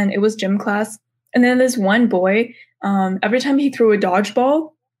school and it was gym class, and then this one boy, every time he threw a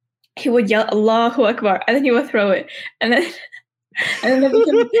dodgeball, he would yell "Allahu Akbar," and then he would throw it, and then that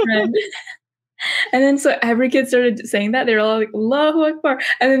became a trend. And then so every kid started saying that. They were all like "Allahu Akbar,"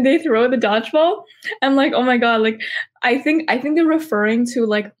 and then they throw the dodgeball. I'm like, oh my god! Like, I think they're referring to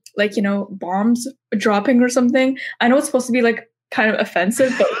like bombs dropping or something. I know it's supposed to be like kind of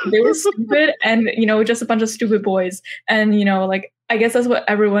offensive, but they were stupid and just a bunch of stupid boys. And like I guess that's what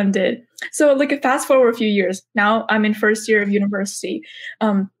everyone did. So like fast forward a few years. Now I'm in first year of university.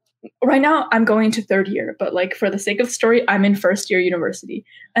 Right now I'm going to third year, but like for the sake of story, I'm in first year university.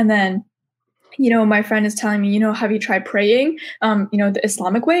 And then my friend is telling me, have you tried praying, the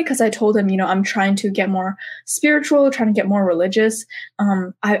Islamic way? Because I told him, I'm trying to get more spiritual, trying to get more religious.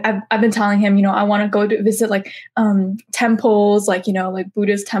 I've been telling him, I want to go to visit like temples, like, like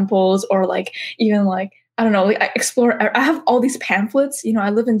Buddhist temples, or like even like, I don't know, like I explore. I have all these pamphlets. I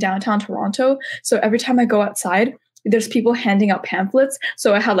live in downtown Toronto. So every time I go outside, there's people handing out pamphlets.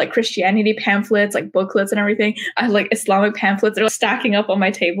 So I had like Christianity pamphlets, like booklets and everything. I had like Islamic pamphlets that were stacking up on my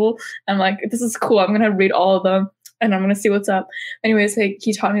table. I'm like, this is cool. I'm going to read all of them and I'm going to see what's up. Anyways, like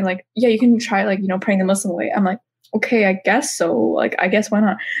he taught me like, yeah, you can try like, praying the Muslim way. I'm like, okay, I guess so. Like, I guess why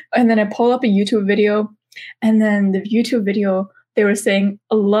not? And then I pull up a YouTube video, and then the YouTube video, they were saying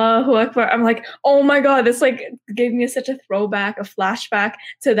Allahu Akbar. I'm like, oh my God, this like gave me such a throwback, a flashback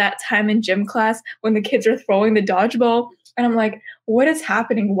to that time in gym class when the kids are throwing the dodgeball. And I'm like, what is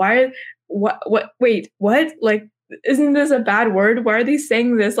happening? Wait, what? Like, isn't this a bad word? Why are they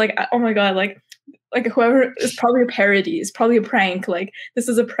saying this? Like, oh my God, like whoever is probably a parody, it's probably a prank. Like, this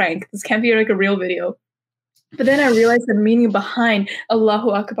is a prank. This can't be like a real video. But then I realized the meaning behind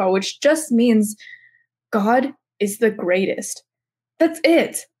Allahu Akbar, which just means God is the greatest. That's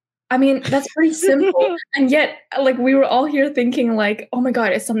it. I mean, that's pretty simple. And yet, like, we were all here thinking like, oh my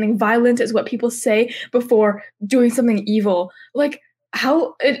God, it's something violent is what people say before doing something evil. Like,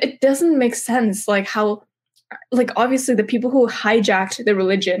 how it doesn't make sense. Like how, like, obviously the people who hijacked the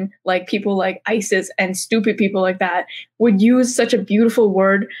religion, like people like ISIS and stupid people like that, would use such a beautiful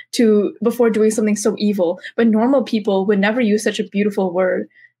word before doing something so evil. But normal people would never use such a beautiful word.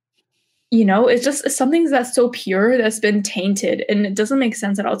 It's just something that's so pure that's been tainted, and it doesn't make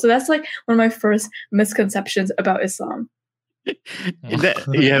sense at all. So that's like one of my first misconceptions about Islam.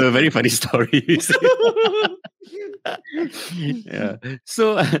 You have a very funny story. Yeah.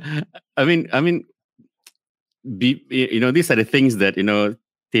 So, I mean, these are the things that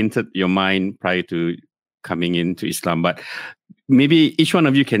tainted your mind prior to coming into Islam. But maybe each one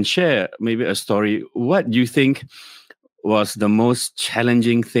of you can share maybe a story. What do you think was the most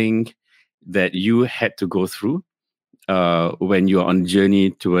challenging thing that you had to go through when you're on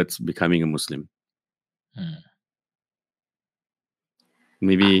journey towards becoming a Muslim?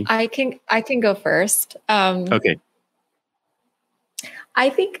 Maybe I can go first. Okay. I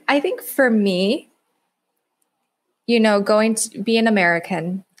think for me, going to be an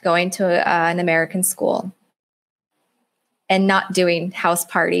American, going to an American school, and not doing house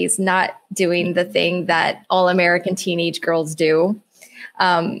parties, not doing the thing that all American teenage girls do.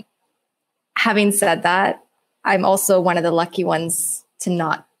 Having said that, I'm also one of the lucky ones to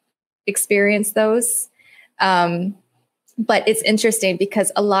not experience those. But it's interesting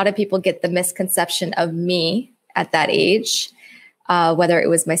because a lot of people get the misconception of me at that age, whether it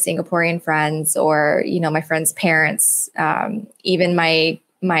was my Singaporean friends or, my friends' parents, even my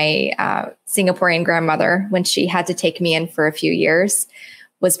Singaporean grandmother, when she had to take me in for a few years,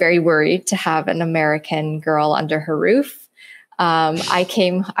 was very worried to have an American girl under her roof. I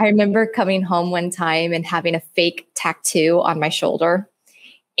remember coming home one time and having a fake tattoo on my shoulder,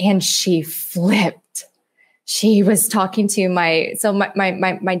 and she flipped. She was talking to my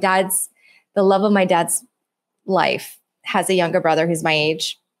dad's, the love of my dad's life has a younger brother who's my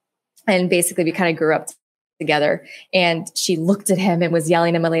age. And basically we kind of grew up together, and she looked at him and was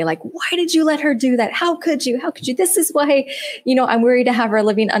yelling at me like, why did you let her do that? How could you? This is why, I'm worried to have her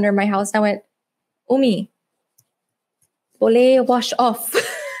living under my house. And I went, Umi, boleh wash off.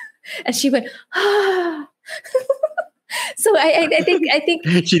 And she went, ah. So I think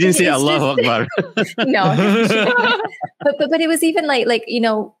she didn't say Allahu Akbar. No, but it was even like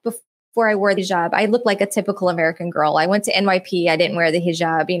before I wore the hijab, I looked like a typical American girl. I went to NYP. I didn't wear the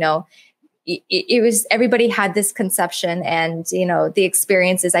hijab. It was, everybody had this conception, and the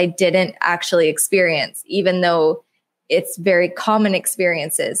experiences I didn't actually experience, even though it's very common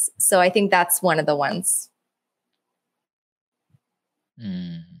experiences. So I think that's one of the ones.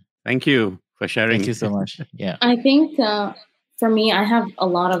 Thank you for sharing. Thank you so much. Yeah. I think for me, I have a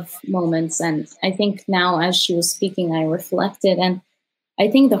lot of moments, and I think now as she was speaking, I reflected, and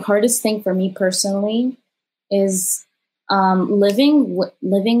I think the hardest thing for me personally is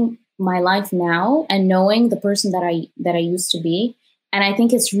living my life now and knowing the person that I used to be. And I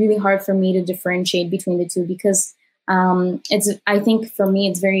think it's really hard for me to differentiate between the two because I think for me,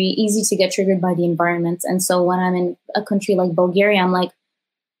 it's very easy to get triggered by the environment. And so when I'm in a country like Bulgaria, I'm like,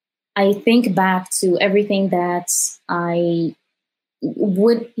 I think back to everything that I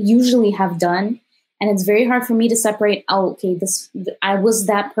would usually have done. And it's very hard for me to separate, I was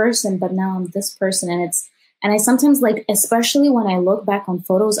that person, but now I'm this person. And I sometimes especially when I look back on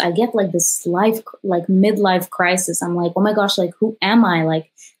photos, I get this midlife crisis. I'm like, oh my gosh, who am I?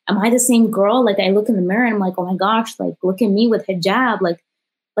 Am I the same girl? I look in the mirror and I'm like, oh my gosh, look at me with hijab.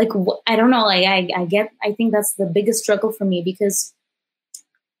 I don't know. I think that's the biggest struggle for me because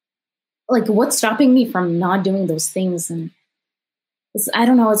what's stopping me from not doing those things? And I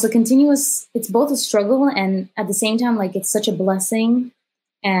don't know, it's both a struggle and at the same time, it's such a blessing.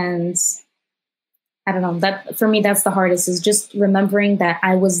 And I don't know, that for me, that's the hardest, is just remembering that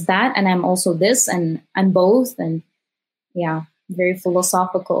I was that and I'm also this and I'm both. And yeah, very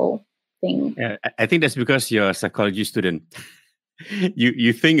philosophical thing. Yeah, I think that's because you're a psychology student.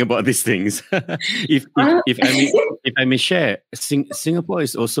 You think about these things. if I may share, Singapore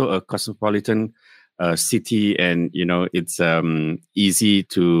is also a cosmopolitan city, and it's easy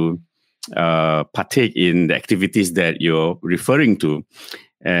to partake in the activities that you're referring to.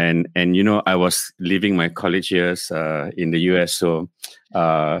 And I was living my college years in the US, so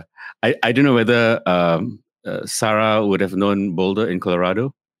I don't know whether Sarah would have known Boulder in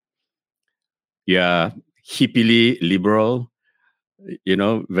Colorado. Yeah, hippily liberal.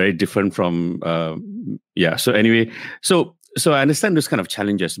 Very different from, So anyway, so I understand those kind of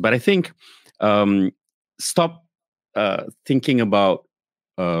challenges, but I think stop thinking about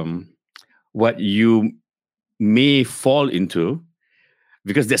what you may fall into,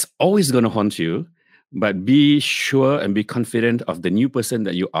 because that's always going to haunt you. But be sure and be confident of the new person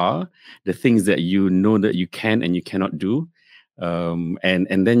that you are, the things that you know that you can and you cannot do, and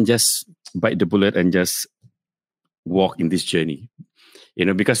then just bite the bullet and just walk in this journey.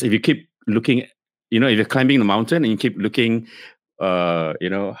 Because if you keep looking, if you're climbing the mountain and you keep looking,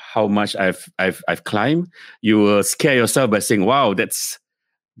 how much I've climbed, you will scare yourself by saying, "Wow, that's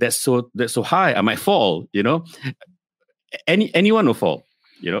so high. I might fall." Anyone will fall,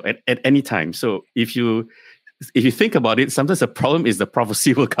 at any time. So if you think about it, sometimes the problem is the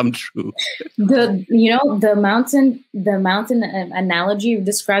prophecy will come true. The mountain analogy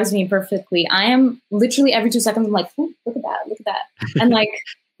describes me perfectly. I am literally every 2 seconds, I'm like, look at that. And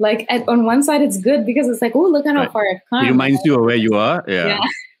on one side it's good because it's like, oh, look at how far I've come. It reminds you of where you are. Yeah.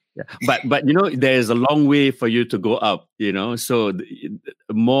 But there's a long way for you to go up, so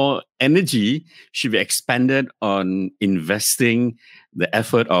more energy should be expended on investing the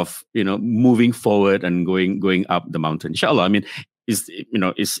effort of moving forward and going up the mountain, inshallah. I mean, it's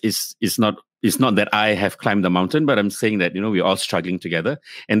not that I have climbed the mountain, but I'm saying that we're all struggling together,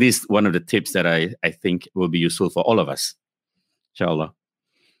 and this is one of the tips that I think will be useful for all of us, inshallah.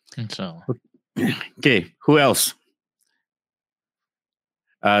 Okay, who else?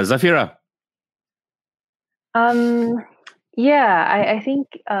 Zafira. I think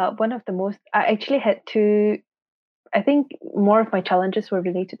one of the most, I actually had to, I think more of my challenges were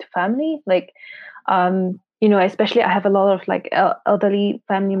related to family. Like, especially I have a lot of like elderly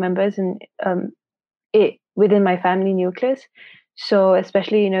family members and within my family nucleus. So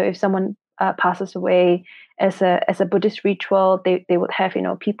especially, if someone passes away as a Buddhist ritual, they would have,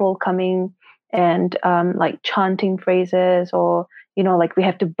 people coming and like chanting phrases, or like we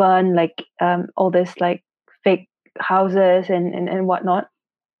have to burn like all this like fake houses and whatnot.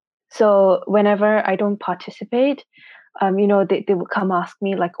 So whenever I don't participate, they would come ask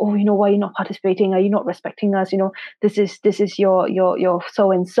me like, oh, why are you not participating? Are you not respecting us? This is your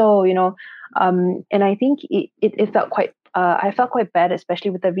so and so. And I think it felt quite. I felt quite bad,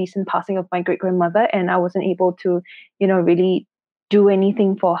 especially with the recent passing of my great grandmother, and I wasn't able to, really do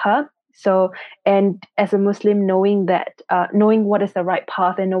anything for her. So, and as a Muslim, knowing what is the right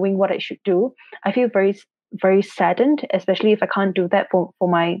path and knowing what I should do, I feel very, very saddened, especially if I can't do that for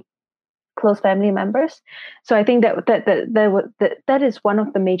my close family members. So I think that is one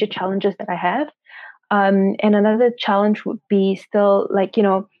of the major challenges that I have. And another challenge would be still like,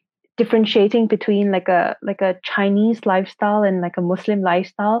 differentiating between like a Chinese lifestyle and like a Muslim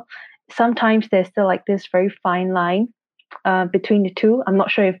lifestyle. Sometimes there's still like this very fine line between the two. I'm not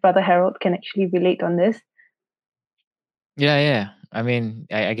sure if Brother Harold can actually relate on this. Yeah. I mean,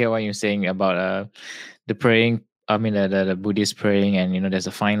 I get what you're saying about the praying. I mean, the Buddhist praying, and there's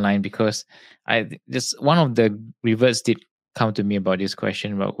a fine line, because just one of the reverts did come to me about this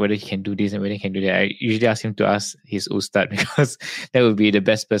question about whether he can do this and whether he can do that. I usually ask him to ask his ustad, because that would be the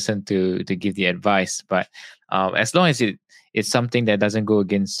best person to give the advice. But as long as it's something that doesn't go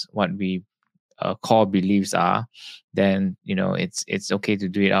against what we core beliefs are, then it's okay to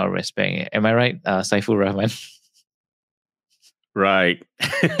do it out of respect. Am I right, Saiful Rahman? Right.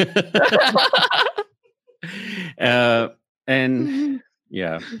 And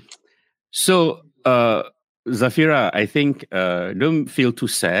yeah. So Zafira, I think don't feel too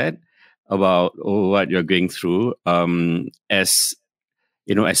sad about what you're going through. As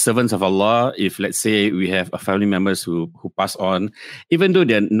servants of Allah, if let's say we have family members who pass on, even though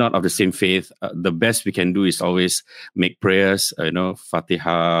they're not of the same faith, the best we can do is always make prayers,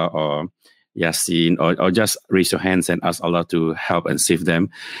 Fatiha or Yasin, or just raise your hands and ask Allah to help and save them.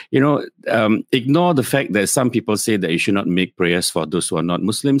 Ignore the fact that some people say that you should not make prayers for those who are not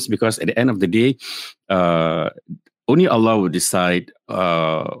Muslims, because at the end of the day, only Allah will decide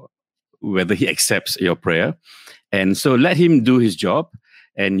whether He accepts your prayer. And so let Him do His job.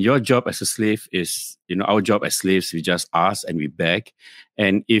 And your job as a slave is, our job as slaves, we just ask and we beg.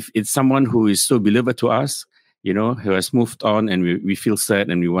 And if it's someone who is so beloved to us, who has moved on, and we feel sad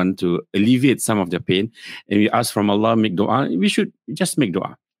and we want to alleviate some of their pain, and we ask from Allah, make dua, we should just make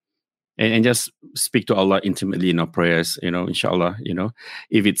dua and just speak to Allah intimately in our prayers, inshallah,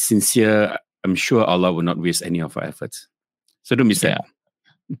 if it's sincere, I'm sure Allah will not waste any of our efforts. So don't be sad.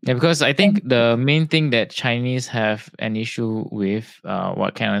 Yeah, because I think the main thing that Chinese have an issue with, what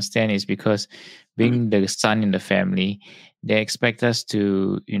I can understand, is because being the son in the family, they expect us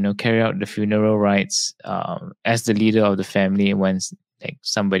to, carry out the funeral rites as the leader of the family once like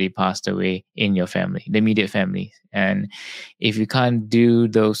somebody passed away in your family, the immediate family. And if you can't do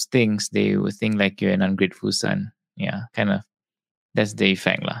those things, they will think like you're an ungrateful son. Yeah, kind of. That's the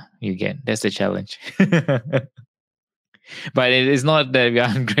effect you get. That's the challenge. But it is not that we are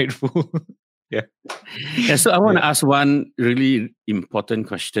ungrateful. Yeah. So I want to ask one really important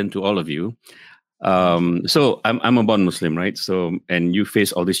question to all of you. So I'm a born Muslim, right? So, and you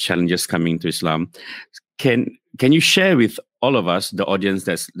face all these challenges coming to Islam. Can you share with all of us, the audience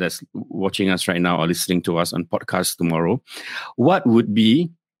that's watching us right now or listening to us on podcast tomorrow, what would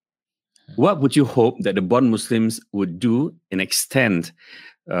you hope that the born Muslims would do and extend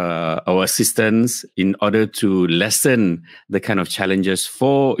our assistance in order to lessen the kind of challenges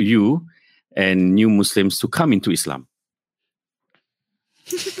for you and new Muslims to come into Islam?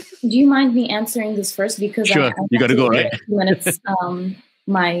 Do you mind me answering this first? Because sure, you got to go, right? Minutes.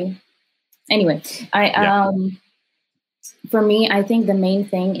 For me, I think the main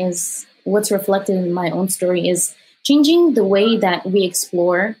thing is what's reflected in my own story is changing the way that we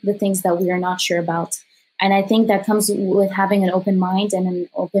explore the things that we are not sure about. And I think that comes with having an open mind and an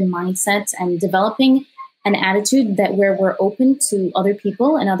open mindset and developing an attitude that where we're open to other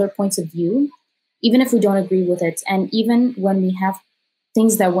people and other points of view, even if we don't agree with it. And even when we have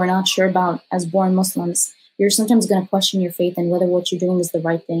things that we're not sure about as born Muslims, you're sometimes going to question your faith and whether what you're doing is the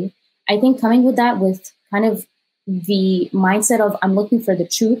right thing. I think coming with that with kind of the mindset of I'm looking for the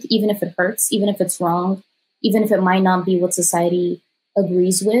truth, even if it hurts, even if it's wrong, even if it might not be what society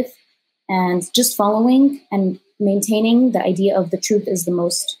agrees with, and just following and maintaining the idea of the truth is the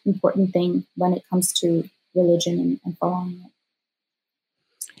most important thing when it comes to religion and following it.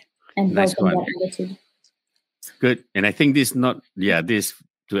 And nice developing one. that attitude. Good. And I think this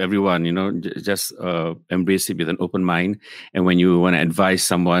to everyone, just embrace it with an open mind. And when you want to advise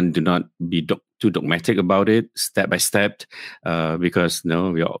someone, do not be too dogmatic about it, step by step, because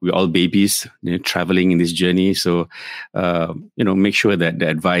we're all babies traveling in this journey. So, make sure that the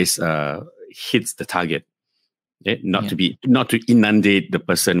advice hits the target. Not to inundate the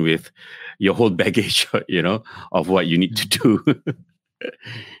person with your whole baggage, of what you need to do.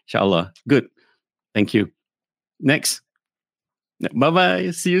 Inshallah. Good. Thank you. Next.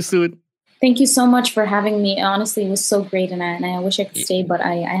 Bye-bye. See you soon. Thank you so much for having me. Honestly, it was so great, and I wish I could stay, but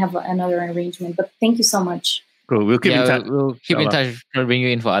I have another arrangement. But thank you so much. Cool. We'll keep in touch. We'll keep in touch. We'll bring you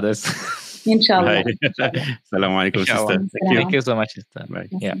in for others. Inshallah. Assalamu alaikum, sister. Thank you so much, sister. Right.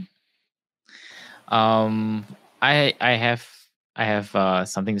 Yeah. I have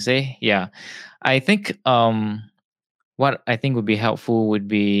something to say. Yeah. I think what I think would be helpful would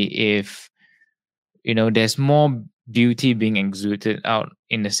be if there's more beauty being exuded out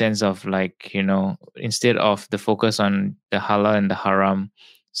in the sense of instead of the focus on the halal and the haram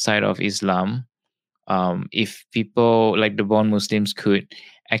side of Islam, if people like the born Muslims could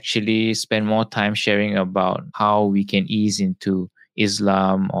actually spend more time sharing about how we can ease into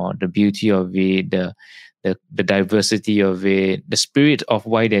Islam or the beauty of it, the diversity of it, the spirit of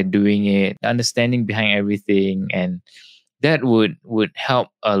why they're doing it, the understanding behind everything, and that would help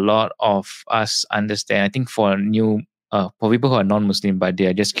a lot of us understand. I think for people who are non-Muslim but they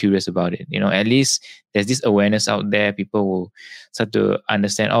are just curious about it, at least there's this awareness out there. People will start to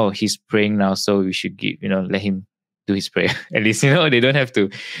understand, oh, he's praying now, so we should let him do his prayer. At least, they don't have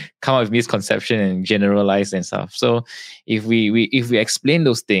to come up with misconception and generalize and stuff. So if we explain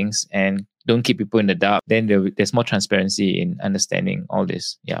those things and don't keep people in the dark, then there's more transparency in understanding all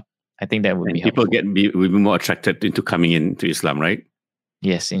this. Yeah. I think that would be helpful. People will be more attracted into coming into Islam, right?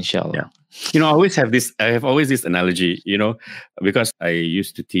 Yes, inshallah. Yeah. I have always this analogy, because I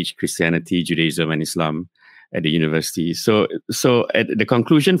used to teach Christianity, Judaism, and Islam at the university. So at the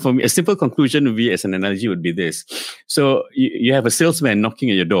conclusion for me, a simple conclusion would be, as an analogy, would be this. So you have a salesman knocking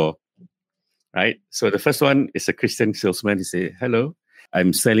at your door, right? So the first one is a Christian salesman. He say, "Hello,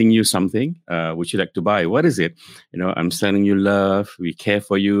 I'm selling you something. Would you like to buy? What is it? I'm selling you love. We care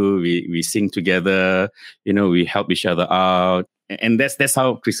for you. We sing together. We help each other out." And that's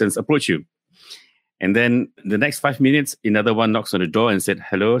how Christians approach you. And then the next 5 minutes, another one knocks on the door and said,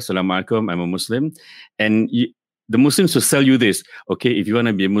 "Hello, Assalamu alaikum, I'm a Muslim." And the Muslims will sell you this. Okay, if you want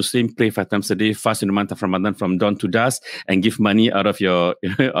to be a Muslim, pray 5 times a day, fast in the month of Ramadan from dawn to dusk, and give money out of your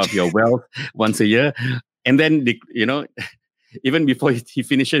wealth once a year. And then even before he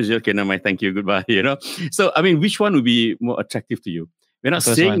finishes, okay, no, thank you, goodbye. So I mean, which one would be more attractive to you? We're not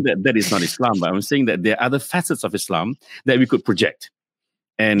saying that is not Islam, but I'm saying that there are other facets of Islam that we could project.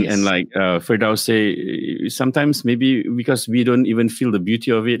 And Yes. and like Firdaus say, sometimes maybe because we don't even feel the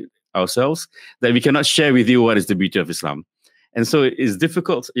beauty of it ourselves, that we cannot share with you what is the beauty of Islam. And so it's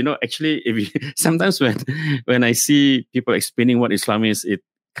difficult, actually, sometimes when I see people explaining what Islam is, it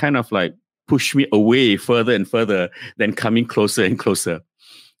kind of like push me away further and further than coming closer and closer.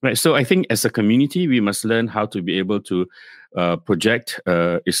 Right. So I think as a community, we must learn how to be able to project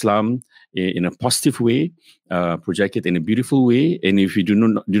Islam in a positive way, project it in a beautiful way. And if we do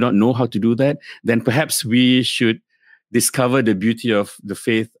not know how to do that, then perhaps we should discover the beauty of the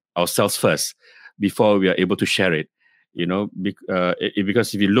faith ourselves first before we are able to share it.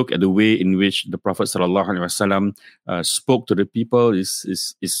 Because if you look at the way in which the Prophet ﷺ spoke to the people,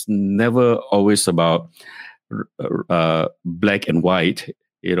 is never always about black and white.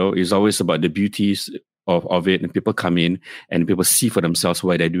 It's always about the beauties of it, and people come in and people see for themselves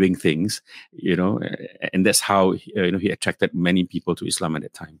why they're doing things, and that's how he attracted many people to Islam at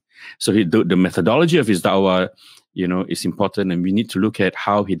that time. So the methodology of his da'wah, is important, and we need to look at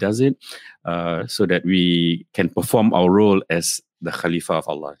how he does it, so that we can perform our role as the Khalifa of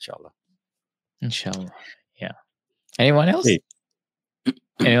Allah, inshallah. Inshallah. Yeah. Anyone else? Hey.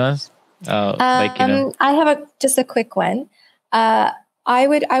 Anyone else? I have just a quick one. I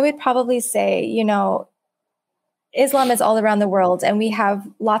would probably say, Islam is all around the world, and we have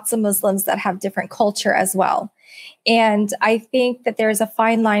lots of Muslims that have different culture as well. And I think that there's a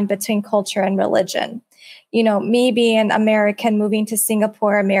fine line between culture and religion. Me being an American moving to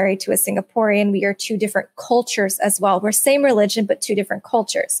Singapore, married to a Singaporean, we are two different cultures as well. We're same religion, but two different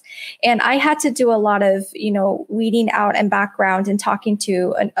cultures. And I had to do a lot of, weeding out and background and talking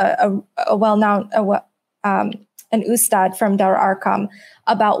to a well-known, an ustad from Dar Arqam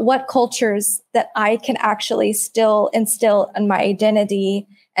about what cultures that I can actually still instill in my identity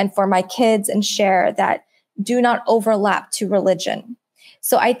and for my kids and share that do not overlap to religion.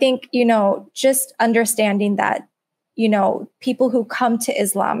 So I think, just understanding that, people who come to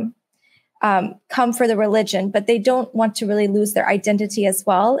Islam come for the religion, but they don't want to really lose their identity as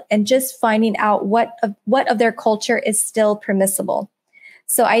well. And just finding out what of their culture is still permissible.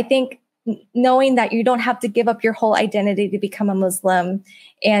 So I think knowing that you don't have to give up your whole identity to become a Muslim,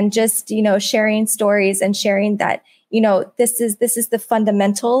 and just, sharing stories and sharing that, this is the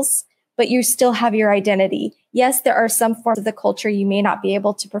fundamentals, but you still have your identity. Yes, there are some forms of the culture you may not be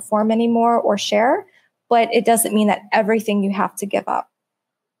able to perform anymore or share, but it doesn't mean that everything you have to give up.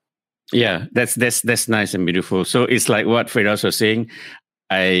 Yeah, that's nice and beautiful. So it's like what Firdaus was saying.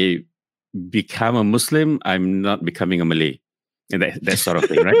 I become a Muslim, I'm not becoming a Malay. That sort of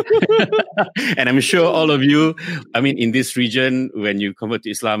thing, right? And I'm sure all of you, in this region, when you convert to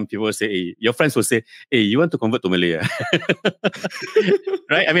Islam, people will say, your friends will say, hey, you want to convert to Malay?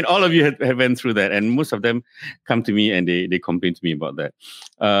 Right? All of you have been through that. And most of them come to me and they complain to me about that.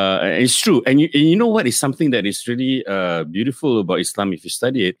 And it's true. And you know what is something that is really beautiful about Islam, if you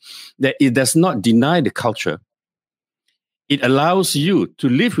study it, that it does not deny the culture. It allows you to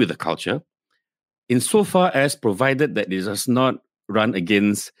live with the culture, insofar as provided that it does not run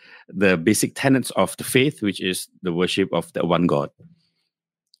against the basic tenets of the faith, which is the worship of the one God.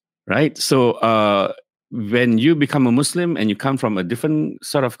 Right? So when you become a Muslim and you come from a different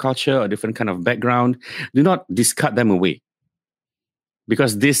sort of culture, a different kind of background, do not discard them away.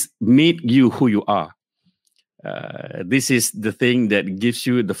 Because this made you who you are. This is the thing that gives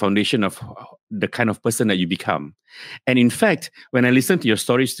you the foundation of the kind of person that you become. And in fact, when I listened to your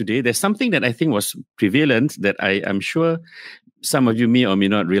stories today, there's something that I think was prevalent that I'm sure some of you may or may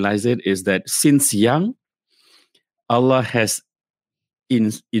not realize it, is that since young, Allah has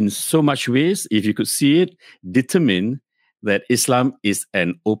in so much ways, if you could see it, determined that Islam is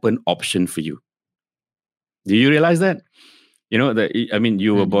an open option for you. Do you realize that?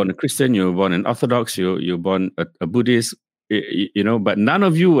 You were born a Christian, you were born an Orthodox, you were born a Buddhist, but none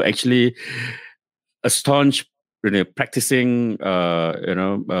of you were actually a staunch, practicing,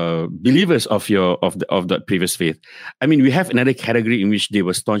 believers of that previous faith. We have another category in which they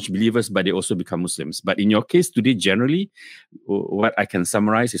were staunch believers, but they also become Muslims. But in your case today, generally, what I can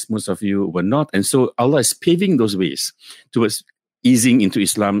summarize is most of you were not. And so Allah is paving those ways towards easing into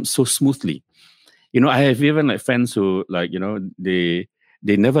Islam so smoothly. I have even friends who they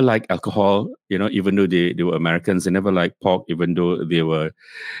never liked alcohol, even though they were Americans. They never liked pork, even though they were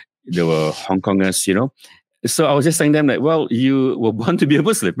Hong Kongers, So I was just saying to them well, you were born to be a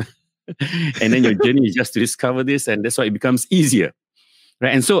Muslim. And then your journey is just to discover this, and that's why it becomes easier.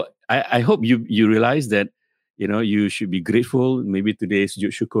 Right? And so I hope you realize that, you should be grateful. Maybe today is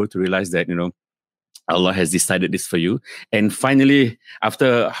Sujud Syukur to realize that, Allah has decided this for you. And finally,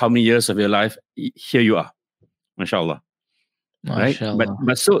 after how many years of your life, here you are. MashaAllah. Right?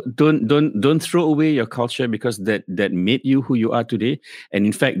 But so don't throw away your culture, because that made you who you are today. And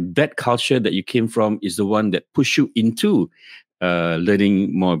in fact, that culture that you came from is the one that pushed you into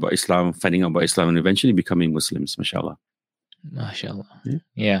learning more about Islam, finding out about Islam, and eventually becoming Muslims. MashaAllah. MashaAllah.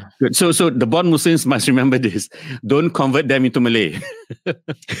 Yeah. Good. So the born Muslims must remember this. Don't convert them into Malay.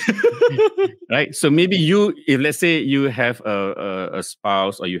 Right? So maybe if let's say you have a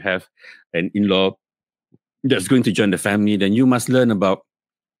spouse, or you have an in-law that's going to join the family, then you must learn about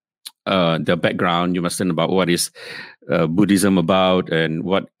the background. You must learn about what is Buddhism about, and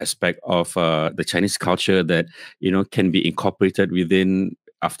what aspect of the Chinese culture that can be incorporated within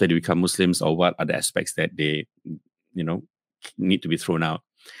after they become Muslims, or what are the aspects that they need to be thrown out.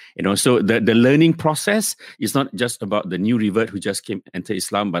 So the learning process is not just about the new revert who just enter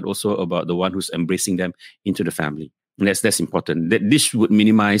Islam, but also about the one who's embracing them into the family. And that's important. This would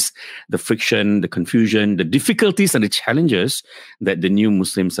minimize the friction, the confusion, the difficulties, and the challenges that the new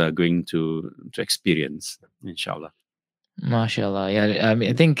Muslims are going to experience, inshallah. MashaAllah. Yeah,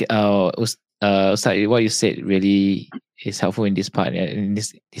 I think Ustaz, what you said really is helpful in this part, in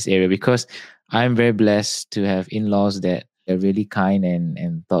this area, because I'm very blessed to have in-laws that they're really kind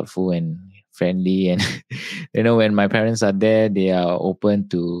and thoughtful and friendly. And when my parents are there, they are open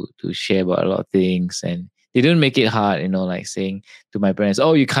to share about a lot of things, and they don't make it hard, like saying to my parents,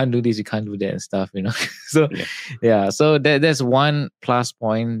 "Oh, you can't do this, you can't do that," and stuff. So so that's one plus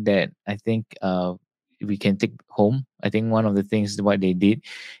point that I think we can take home. I think one of the things what they did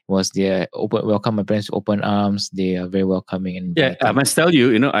was they welcome my parents with open arms. They are very welcoming and I must tell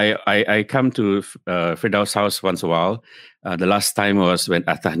you, I come to Firdaus' house once a while. The last time was when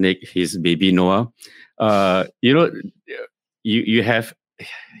Atahnik, his baby Noah. You have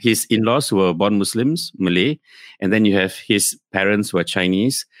his in-laws who were born Muslims, Malay, and then you have his parents who are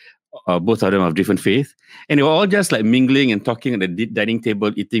Chinese. Both of them of different faith, and they were all just like mingling and talking at the dining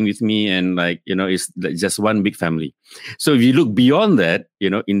table, eating with me, and it's just one big family. So if you look beyond that,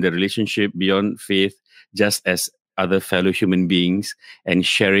 in the relationship, beyond faith, just as other fellow human beings, and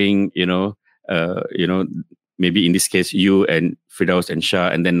sharing, maybe in this case you and Firdaus and Shah,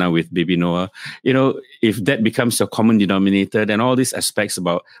 and then now with baby Noah, if that becomes a common denominator, then all these aspects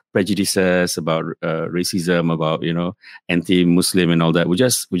about prejudices, about racism, about anti-Muslim and all that will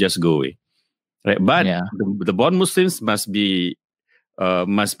just go away, right? But the born Muslims must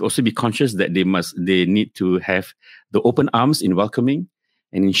also be conscious that they need to have the open arms in welcoming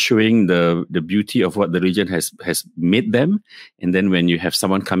and in showing the beauty of what the religion has made them. And then when you have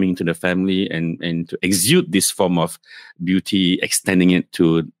someone coming into the family and to exude this form of beauty, extending it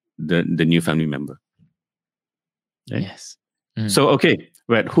to the new family member. Right? Yes. So, okay,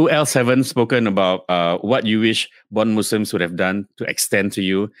 right. Who else haven't spoken about what you wish born Muslims would have done to extend to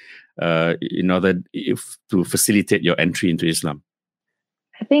you in order to facilitate your entry into Islam?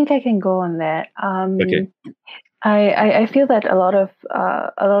 I think I can go on that. Okay. I feel that a lot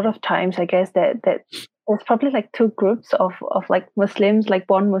of times, I guess that there's probably like two groups of like Muslims, like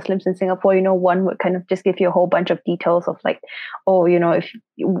born Muslims in Singapore. One would kind of just give you a whole bunch of details of like, oh, if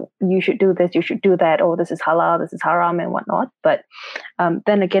you should do this, you should do that. Oh, this is halal, this is haram, and whatnot. But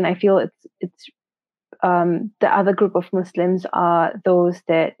then again, I feel it's the other group of Muslims are those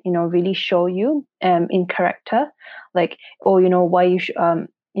that really show you in character, like, oh, why you should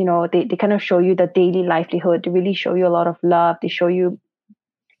they kind of show you the daily livelihood. They really show you a lot of love. They show you,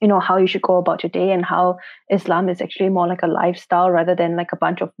 how you should go about your day, and how Islam is actually more like a lifestyle rather than like a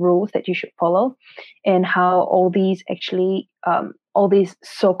bunch of rules that you should follow, and how all these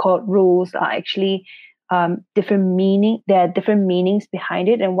so-called rules are actually different meaning. There are different meanings behind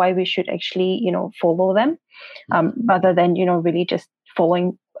it, and why we should actually follow them, rather than really just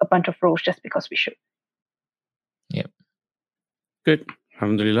following a bunch of rules just because we should. Yep. Good.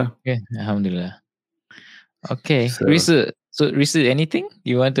 Alhamdulillah. Okay, Alhamdulillah. Okay, Risa, anything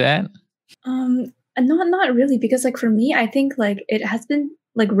you want to add? Not really, because like for me, I think like it has been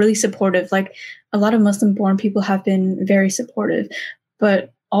like really supportive. Like a lot of Muslim-born people have been very supportive,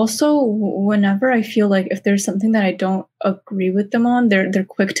 but also whenever I feel like if there's something that I don't agree with them on, they're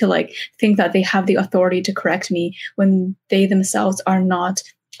quick to like think that they have the authority to correct me when they themselves are not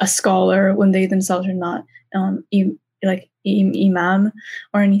a scholar, when they themselves are not imam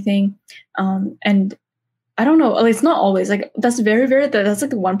or anything, and I don't know, it's not always like that's very that's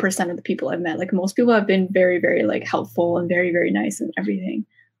like 1% of the people I've met. Like most people have been very, very like helpful and very, very nice and everything.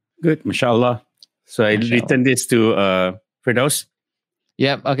 Good, mashallah. So I return this to Firdaus.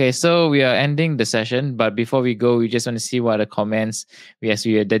 Yep. Okay, so we are ending the session, but before we go, we just want to see what are the comments. We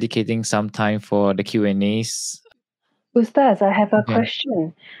are dedicating some time for the Q&As. Ustaz, I have a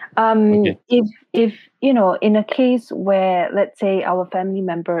question. If in a case where, let's say, our family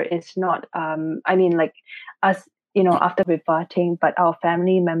member is not, like us, after refarting, but our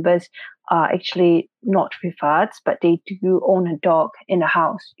family members are actually not refarts, but they do own a dog in the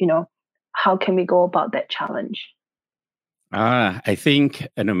house, how can we go about that challenge? I think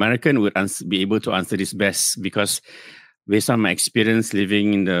an American would be able to answer this best, because based on my experience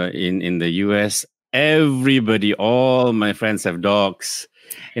living in the US, everybody, all my friends have dogs,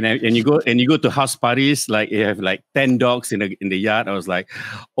 and you go to house parties, like you have like 10 dogs in the yard. I was like,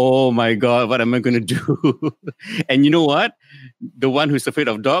 oh my God, what am I going to do? And you know what? The one who's afraid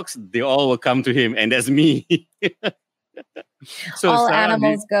of dogs, they all will come to him, and that's me. So all Sarah,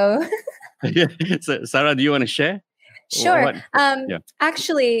 animals go. So Sarah, do you want to share? Sure.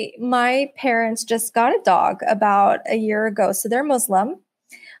 Actually, my parents just got a dog about a year ago. So they're Muslim.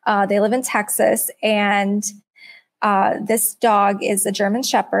 They live in Texas, and this dog is a German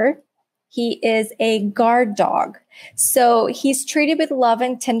Shepherd. He is a guard dog. So he's treated with love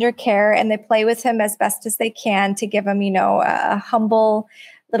and tender care, and they play with him as best as they can to give him, a humble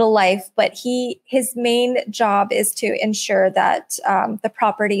little life. But his main job is to ensure that the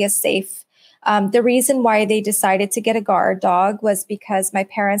property is safe The reason why they decided to get a guard dog was because my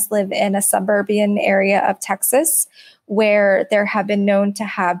parents live in a suburban area of Texas where there have been known to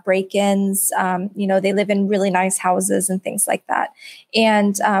have break-ins. They live in really nice houses and things like that.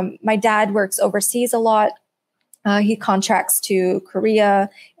 And my dad works overseas a lot. He contracts to Korea,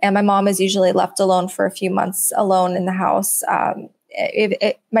 and my mom is usually left alone for a few months alone in the house.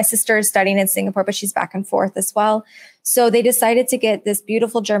 My sister is studying in Singapore, but she's back and forth as well. So they decided to get this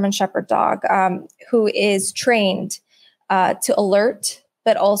beautiful German Shepherd dog who is trained to alert,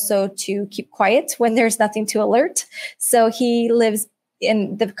 but also to keep quiet when there's nothing to alert. So he lives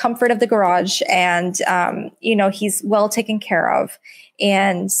in the comfort of the garage, and he's well taken care of.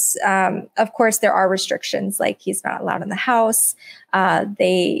 And of course, there are restrictions, like he's not allowed in the house. When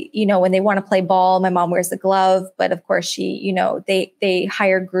they want to play ball, my mom wears the glove, but of course they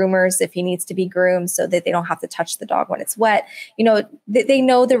hire groomers if he needs to be groomed so that they don't have to touch the dog when it's wet. They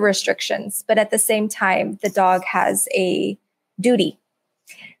know the restrictions, but at the same time, the dog has a duty.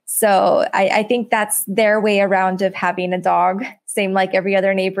 So I think that's their way around of having a dog, same like every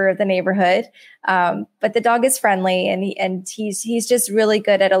other neighbor of the neighborhood. But the dog is friendly, and he's just really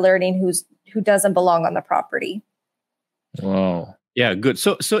good at alerting who doesn't belong on the property. Wow. Yeah, good.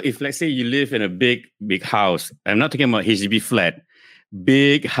 So if let's say you live in a big house, I'm not talking about HDB flat,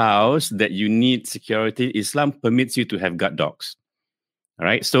 big house that you need security, Islam permits you to have guard dogs. All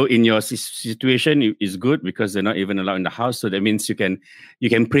right. So in your situation, it's good because they're not even allowed in the house. So that means you can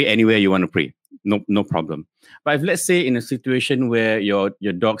pray anywhere you want to pray. No problem. But if let's say in a situation where your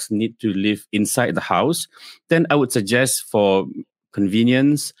dogs need to live inside the house, then I would suggest for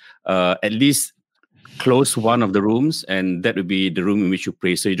convenience, at least close one of the rooms, and that would be the room in which you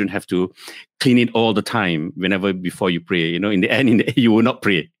pray. So you don't have to clean it all the time before you pray. In the end, you will not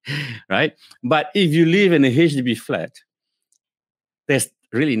pray, right? But if you live in a HDB flat, there's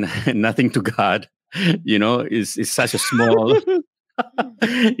really nothing to guard. It's such a small,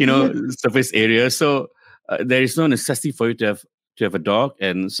 surface area. So there is no necessity for you to have a dog.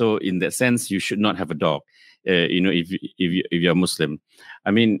 And so in that sense, you should not have a dog. If you're Muslim,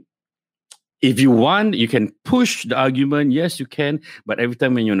 I mean, if you want, you can push the argument. Yes, you can. But every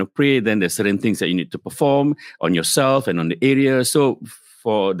time when you want to pray, then there's certain things that you need to perform on yourself and on the area. So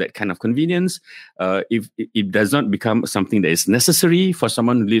for that kind of convenience, if it does not become something that is necessary for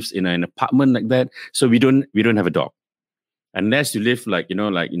someone who lives in an apartment like that, so we don't have a dog, unless you live like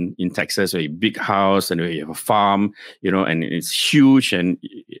in Texas, where a big house and where you have a farm, and it's huge, and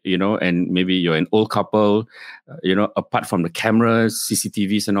and maybe you're an old couple, apart from the cameras,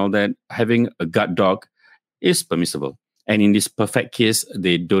 CCTVs, and all that, having a guard dog is permissible. And in this perfect case,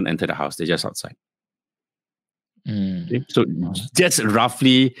 they don't enter the house; they're just outside. Okay? So just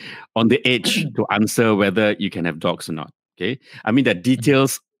roughly on the edge to answer whether you can have dogs or not. Okay, I mean the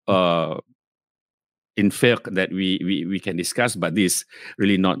details in fiqh that we can discuss, but this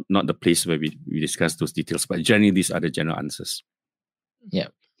really not the place where we discuss those details. But generally, these are the general answers. Yeah,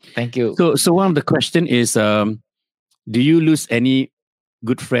 thank you. So one of the question is, do you lose any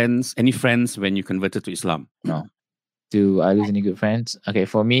friends when you converted to Islam? No. Do I lose any good friends? Okay,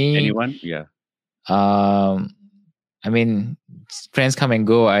 for me, anyone? Yeah. I mean, friends come and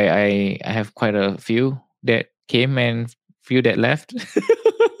go. I have quite a few that came and few that left.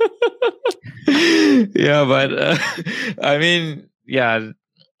 Yeah, but I mean, yeah,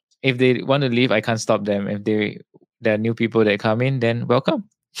 if they want to leave, I can't stop them. If there are new people that come in, then welcome.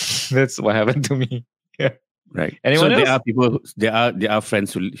 That's what happened to me. Yeah. Right. Anyone else? There are people. There are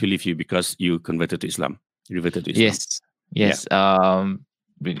friends who leave you because you converted to Islam. You reverted to Islam. Yes.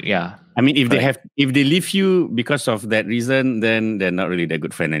 Yeah. I mean, if they leave you because of that reason, then they're not really that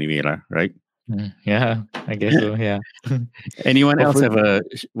good friend anyway, right? Yeah, I guess so. Yeah. Anyone else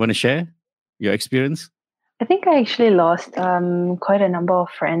want to share your experience? I think I actually lost quite a number of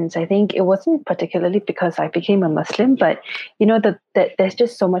friends. I think it wasn't particularly because I became a Muslim, but there's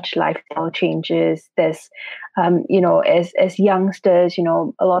just so much lifestyle changes. There's as youngsters,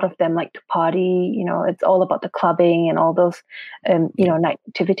 a lot of them like to party. It's all about the clubbing and all those night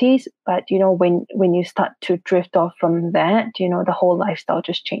activities. But when you start to drift off from that, the whole lifestyle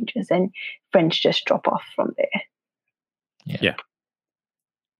just changes and friends just drop off from there. Yeah.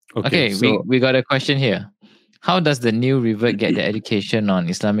 Okay, so we got a question here. How does the new revert get their education on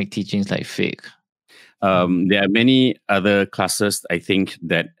Islamic teachings like fiqh? There are many other classes, I think,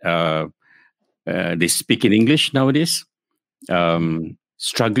 that they speak in English nowadays.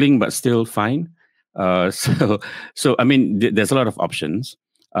 Struggling, but still fine. So I mean, there's a lot of options,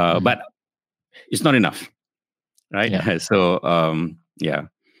 but it's not enough, right? Yeah. So, yeah.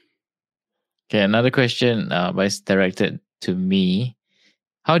 Okay, another question, but it's directed to me.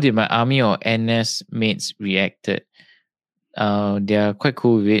 how did my army or NS mates reacted? They are quite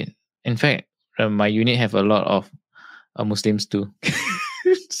cool with it. In fact, my unit have a lot of Muslims too.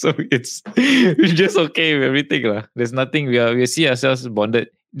 So we're just okay with everything lah. There's nothing. We see ourselves bonded.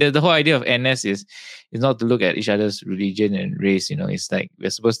 The whole idea of NS is not to look at each other's religion and race. It's like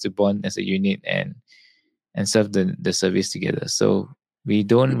we're supposed to bond as a unit and serve the service together. So we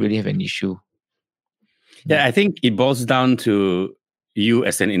don't really have an issue. Yeah, I think it boils down to you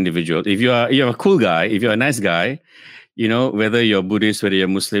as an individual. If you're a cool guy, if you're a nice guy, whether you're Buddhist, whether you're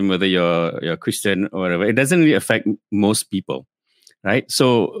Muslim, whether you're Christian or whatever, it doesn't really affect most people, right?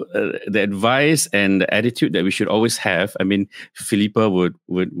 So the advice and the attitude that we should always have, I mean, Philippa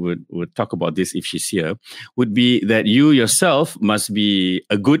would talk about this if she's here, would be that you yourself must be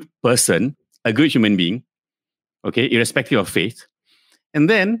a good person, a good human being, okay, irrespective of faith.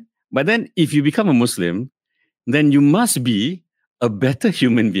 But then if you become a Muslim, then you must be a better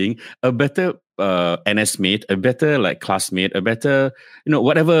human being, a better NS mate, a better classmate, a better,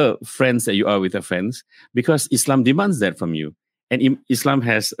 whatever friends that you are with your friends, because Islam demands that from you. And Islam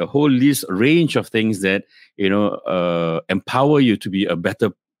has a whole range of things that, empower you to be a better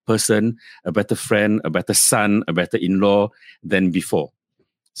person, a better friend, a better son, a better in-law than before.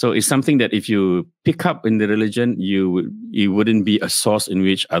 So it's something that if you pick up in the religion, it wouldn't be a source in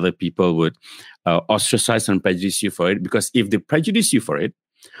which other people would ostracize and prejudice you for it. Because if they prejudice you for it,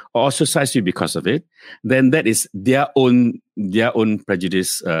 or ostracize you because of it, then that is their own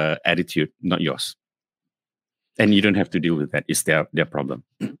prejudice attitude, not yours. And you don't have to deal with that. It's their problem.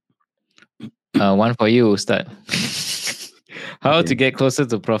 One for you, Ustad. How to get closer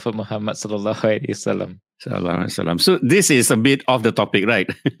to Prophet Muhammad sallallahu alaihi wasallam. So this is a bit off the topic, right?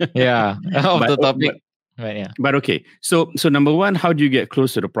 Yeah, off the topic. Right, yeah. But okay. So number one, how do you get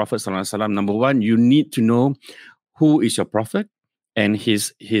close to the Prophet sallallahu alaihi wasallam? Number one, you need to know who is your Prophet and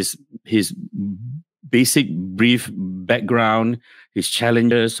his basic brief background, his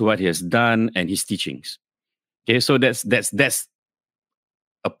challenges, what he has done, and his teachings. Okay, so that's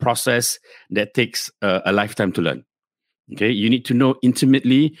a process that takes a lifetime to learn. Okay, you need to know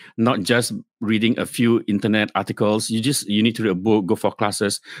intimately, not just reading a few internet articles. You need to read a book, go for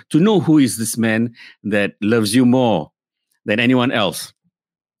classes to know who is this man that loves you more than anyone else,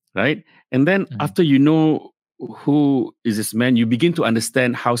 right? And then after you know who is this man, you begin to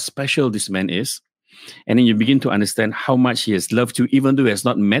understand how special this man is. And then you begin to understand how much he has loved you, even though he has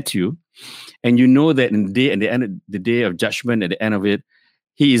not met you. And you know that in the day of judgment, at the end of it,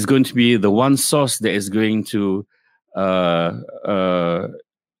 he is going to be the one source that is going to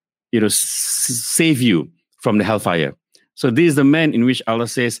save you from the hellfire. So this is the man in which Allah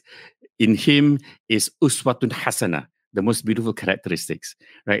says, in him is uswatun hasana, the most beautiful characteristics,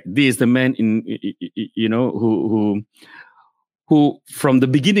 right? This is the man who from the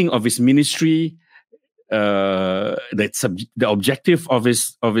beginning of his ministry, the objective of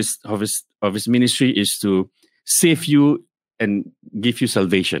his ministry is to save you and give you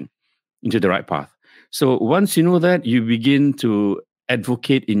salvation into the right path. So once you know that, you begin to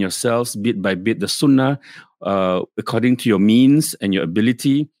advocate in yourselves bit by bit the sunnah according to your means and your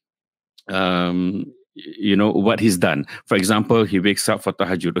ability. What he's done. For example, he wakes up for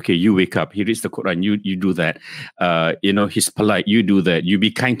tahajjud. Okay, you wake up. He reads the Quran. You do that. He's polite. You do that. You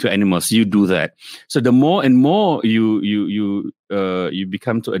be kind to animals. You do that. So the more and more you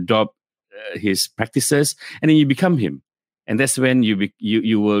become to adopt his practices, and then you become him. And that's when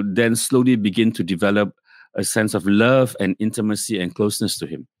you will then slowly begin to develop a sense of love and intimacy and closeness to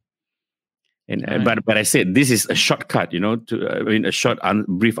him. And but I said this is a shortcut, a short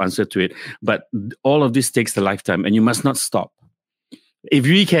brief answer to it. But all of this takes a lifetime, and you must not stop. If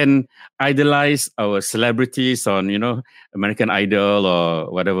we can idolize our celebrities on, American Idol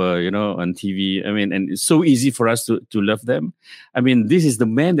or whatever, on TV, and it's so easy for us to love them. This is the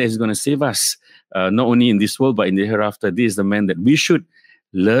man that is going to save us, not only in this world, but in the hereafter. This is the man that we should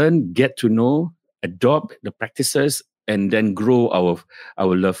learn, get to know, adopt the practices, and then grow our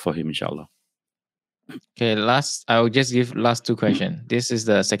love for him, inshallah. Okay, I'll just give last two questions. This is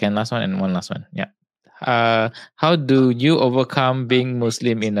the second last one and one last one. Yeah. How do you overcome being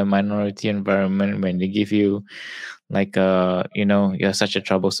Muslim in a minority environment when they give you you're such a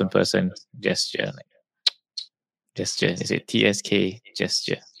troublesome person gesture? Is it TSK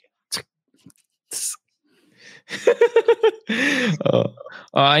gesture?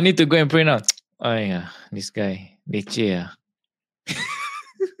 I need to go and print out. Oh yeah, this guy, leceh.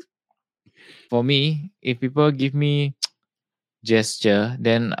 For me, if people give me gesture,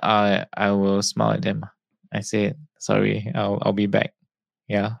 then I will smile at them. I say, sorry, I'll be back.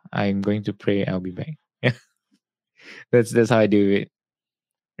 Yeah, I'm going to pray. I'll be back. Yeah, that's how I do it.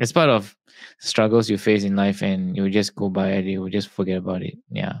 It's part of struggles you face in life, and you just go by it. You will just forget about it.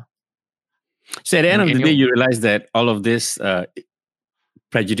 Yeah. So at the end of the day, you realize that all of this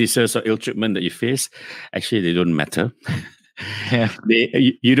prejudices or ill treatment that you face, actually, they don't matter. Yeah.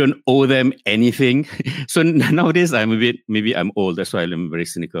 You don't owe them anything. So nowadays, maybe I'm old. That's why I'm very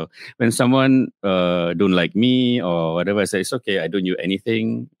cynical. When someone don't like me or whatever, I say, it's okay. I don't owe you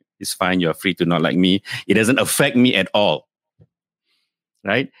anything. It's fine. You're free to not like me. It doesn't affect me at all.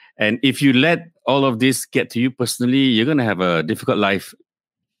 Right? And if you let all of this get to you personally, you're going to have a difficult life,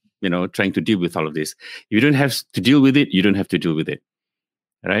 trying to deal with all of this. If you don't have to deal with it, you don't have to deal with it.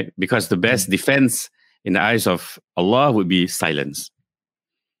 Right? Because the best defense in the eyes of Allah would be silence.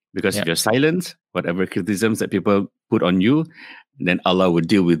 Because if you're silent, whatever criticisms that people put on you, then Allah would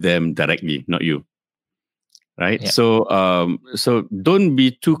deal with them directly, not you. Right? Yeah. So don't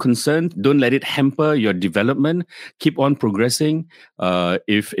be too concerned. Don't let it hamper your development. Keep on progressing.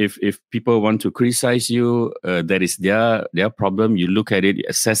 If people want to criticize you, that is their problem. You look at it, you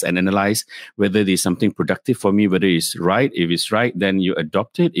assess and analyze whether there's something productive for me, whether it's right. If it's right, then you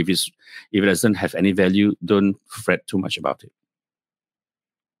adopt it. If it doesn't have any value, don't fret too much about it.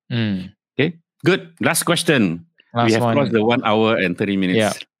 Okay, good. Last question. We have crossed the 1 hour and 30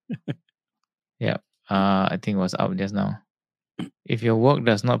 minutes. Yeah. Yeah. I think it was up just now. If your work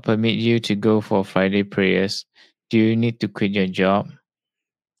does not permit you to go for Friday prayers, do you need to quit your job?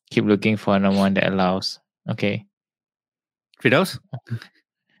 Keep looking for another one that allows. Okay. Firdaus?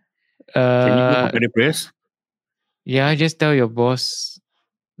 Can you go for Friday prayers? Yeah, just tell your boss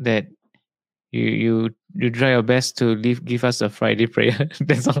that you try your best to give us a Friday prayer.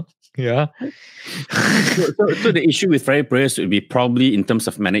 That's all. Yeah. So the issue with Friday prayers would be probably in terms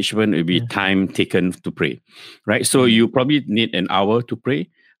of management, it would be time taken to pray, right? So you probably need an hour to pray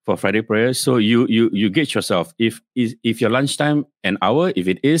for Friday prayers. So you gauge yourself. If your lunchtime an hour, if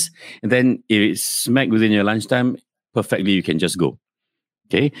it is, and then if it's smack within your lunchtime, perfectly you can just go.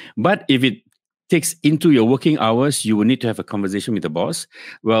 Okay. But if it takes into your working hours, you will need to have a conversation with the boss.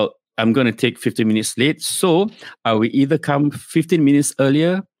 Well, I'm going to take 15 minutes late. So I will either come 15 minutes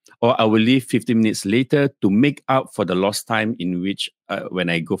earlier or I will leave 15 minutes later to make up for the lost time in which when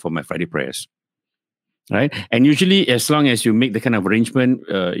I go for my Friday prayers. Right? And usually, as long as you make the kind of arrangement,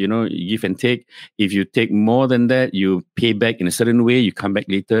 you give and take. If you take more than that, you pay back in a certain way. You come back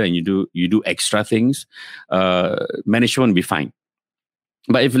later and you do extra things. Management will be fine.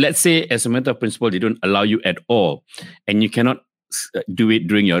 But if, let's say, as a matter of principle, they don't allow you at all, and you cannot do it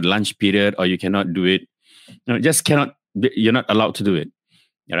during your lunch period, or you cannot do it, just cannot. You're not allowed to do it.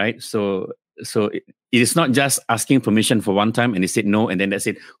 All right. So it is not just asking permission for one time and they said no, and then that's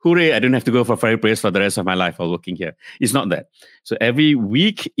it. Hooray, I don't have to go for Friday prayers for the rest of my life while working here. It's not that. So every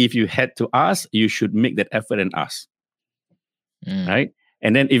week, if you had to ask, you should make that effort and ask. Right?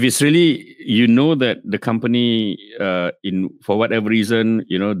 And then if it's really, that the company, for whatever reason,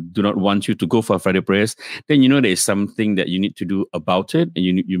 do not want you to go for Friday prayers, then there is something that you need to do about it, and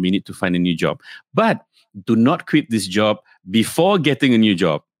you may need to find a new job. But do not quit this job before getting a new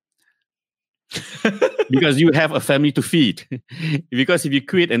job. Because you have a family to feed. Because if you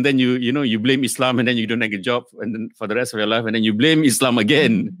quit and then you blame Islam and then you don't have a job and then for the rest of your life and then you blame Islam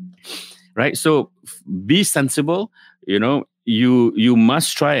again, right? So be sensible. You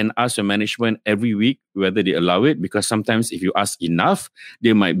must try and ask your management every week whether they allow it, because sometimes if you ask enough,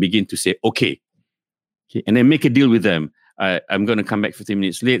 they might begin to say okay, and then make a deal with them. I'm going to come back 15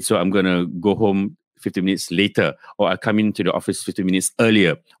 minutes late, so I'm going to go home 15 minutes later, or I come into the office 15 minutes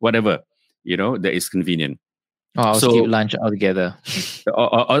earlier, whatever, that is convenient. I'll skip lunch altogether.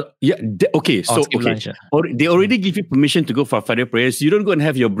 Okay. So, lunch. They already give you permission to go for Friday prayers. You don't go and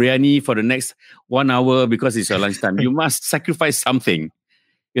have your biryani for the next 1 hour because it's your lunchtime. You must sacrifice something.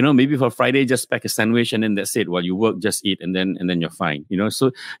 Maybe for Friday, just pack a sandwich and then that's it. While you work, just eat and then you're fine.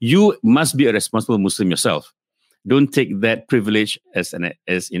 So you must be a responsible Muslim yourself. Don't take that privilege as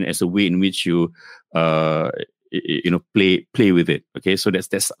a way in which you play with it. Okay, so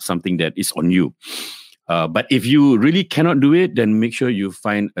that's something that is on you. But if you really cannot do it, then make sure you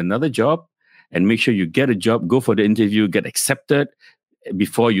find another job and make sure you get a job, go for the interview, get accepted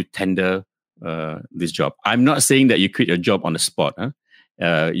before you tender this job. I'm not saying that you quit your job on the spot.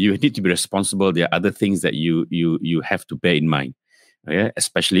 You need to be responsible. There are other things that you have to bear in mind. Okay?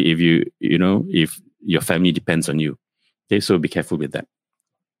 Especially if your family depends on you. Okay, so be careful with that.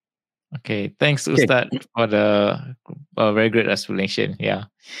 Okay, thanks, Ustad, for the very great explanation. Yeah.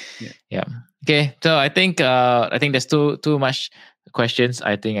 Okay, so I think there's too much questions.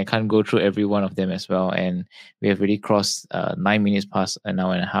 I think I can't go through every one of them as well. And we have already crossed 9 minutes past an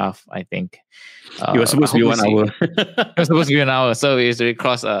hour and a half, I think. It was supposed to be 1 hour. It was supposed to be an hour. So it's already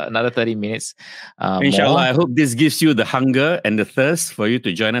crossed another 30 minutes. Inshallah, I hope this gives you the hunger and the thirst for you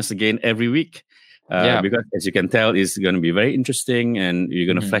to join us again every week. Because as you can tell, it's going to be very interesting and you're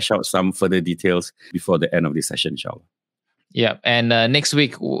going to flesh out some further details before the end of this session, inshallah. Yeah, and next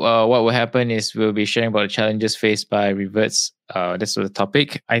week, what will happen is we'll be sharing about the challenges faced by reverts. That's the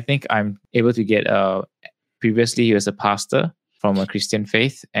topic. I think I'm able to get, previously he was a pastor from a Christian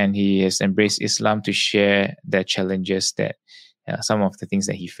faith, and he has embraced Islam to share the challenges that, some of the things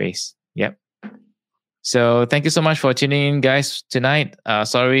that he faced. Yep. So thank you so much for tuning in, guys, tonight.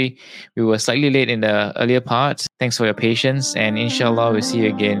 Sorry, we were slightly late in the earlier part. Thanks for your patience, and inshallah, we'll see you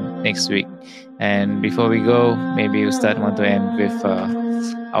again next week. And before we go, maybe Ustad want to end with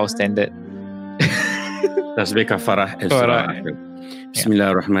our standard. Tasbih kafarah.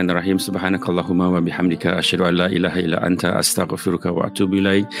 Bismillahirrahmanirrahim. Subhanakallahumma wa bihamdika asyhadu an la ilaha illa anta astaghfiruka wa atubu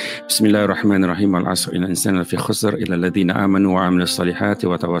ilaik. Bismillahirrahmanirrahim. Wal 'asri innal insana lafi khusr illa alladhina amanu wa 'amilus solihati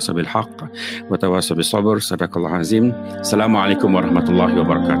wa tawasaw bil haqq wa tawasaw bis sabr. Sadaqallahu azim. Assalamualaikum warahmatullahi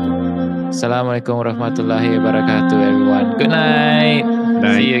wabarakatuh. Assalamualaikum warahmatullahi wabarakatuh, everyone. Good night.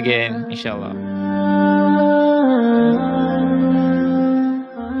 See you again, inshallah.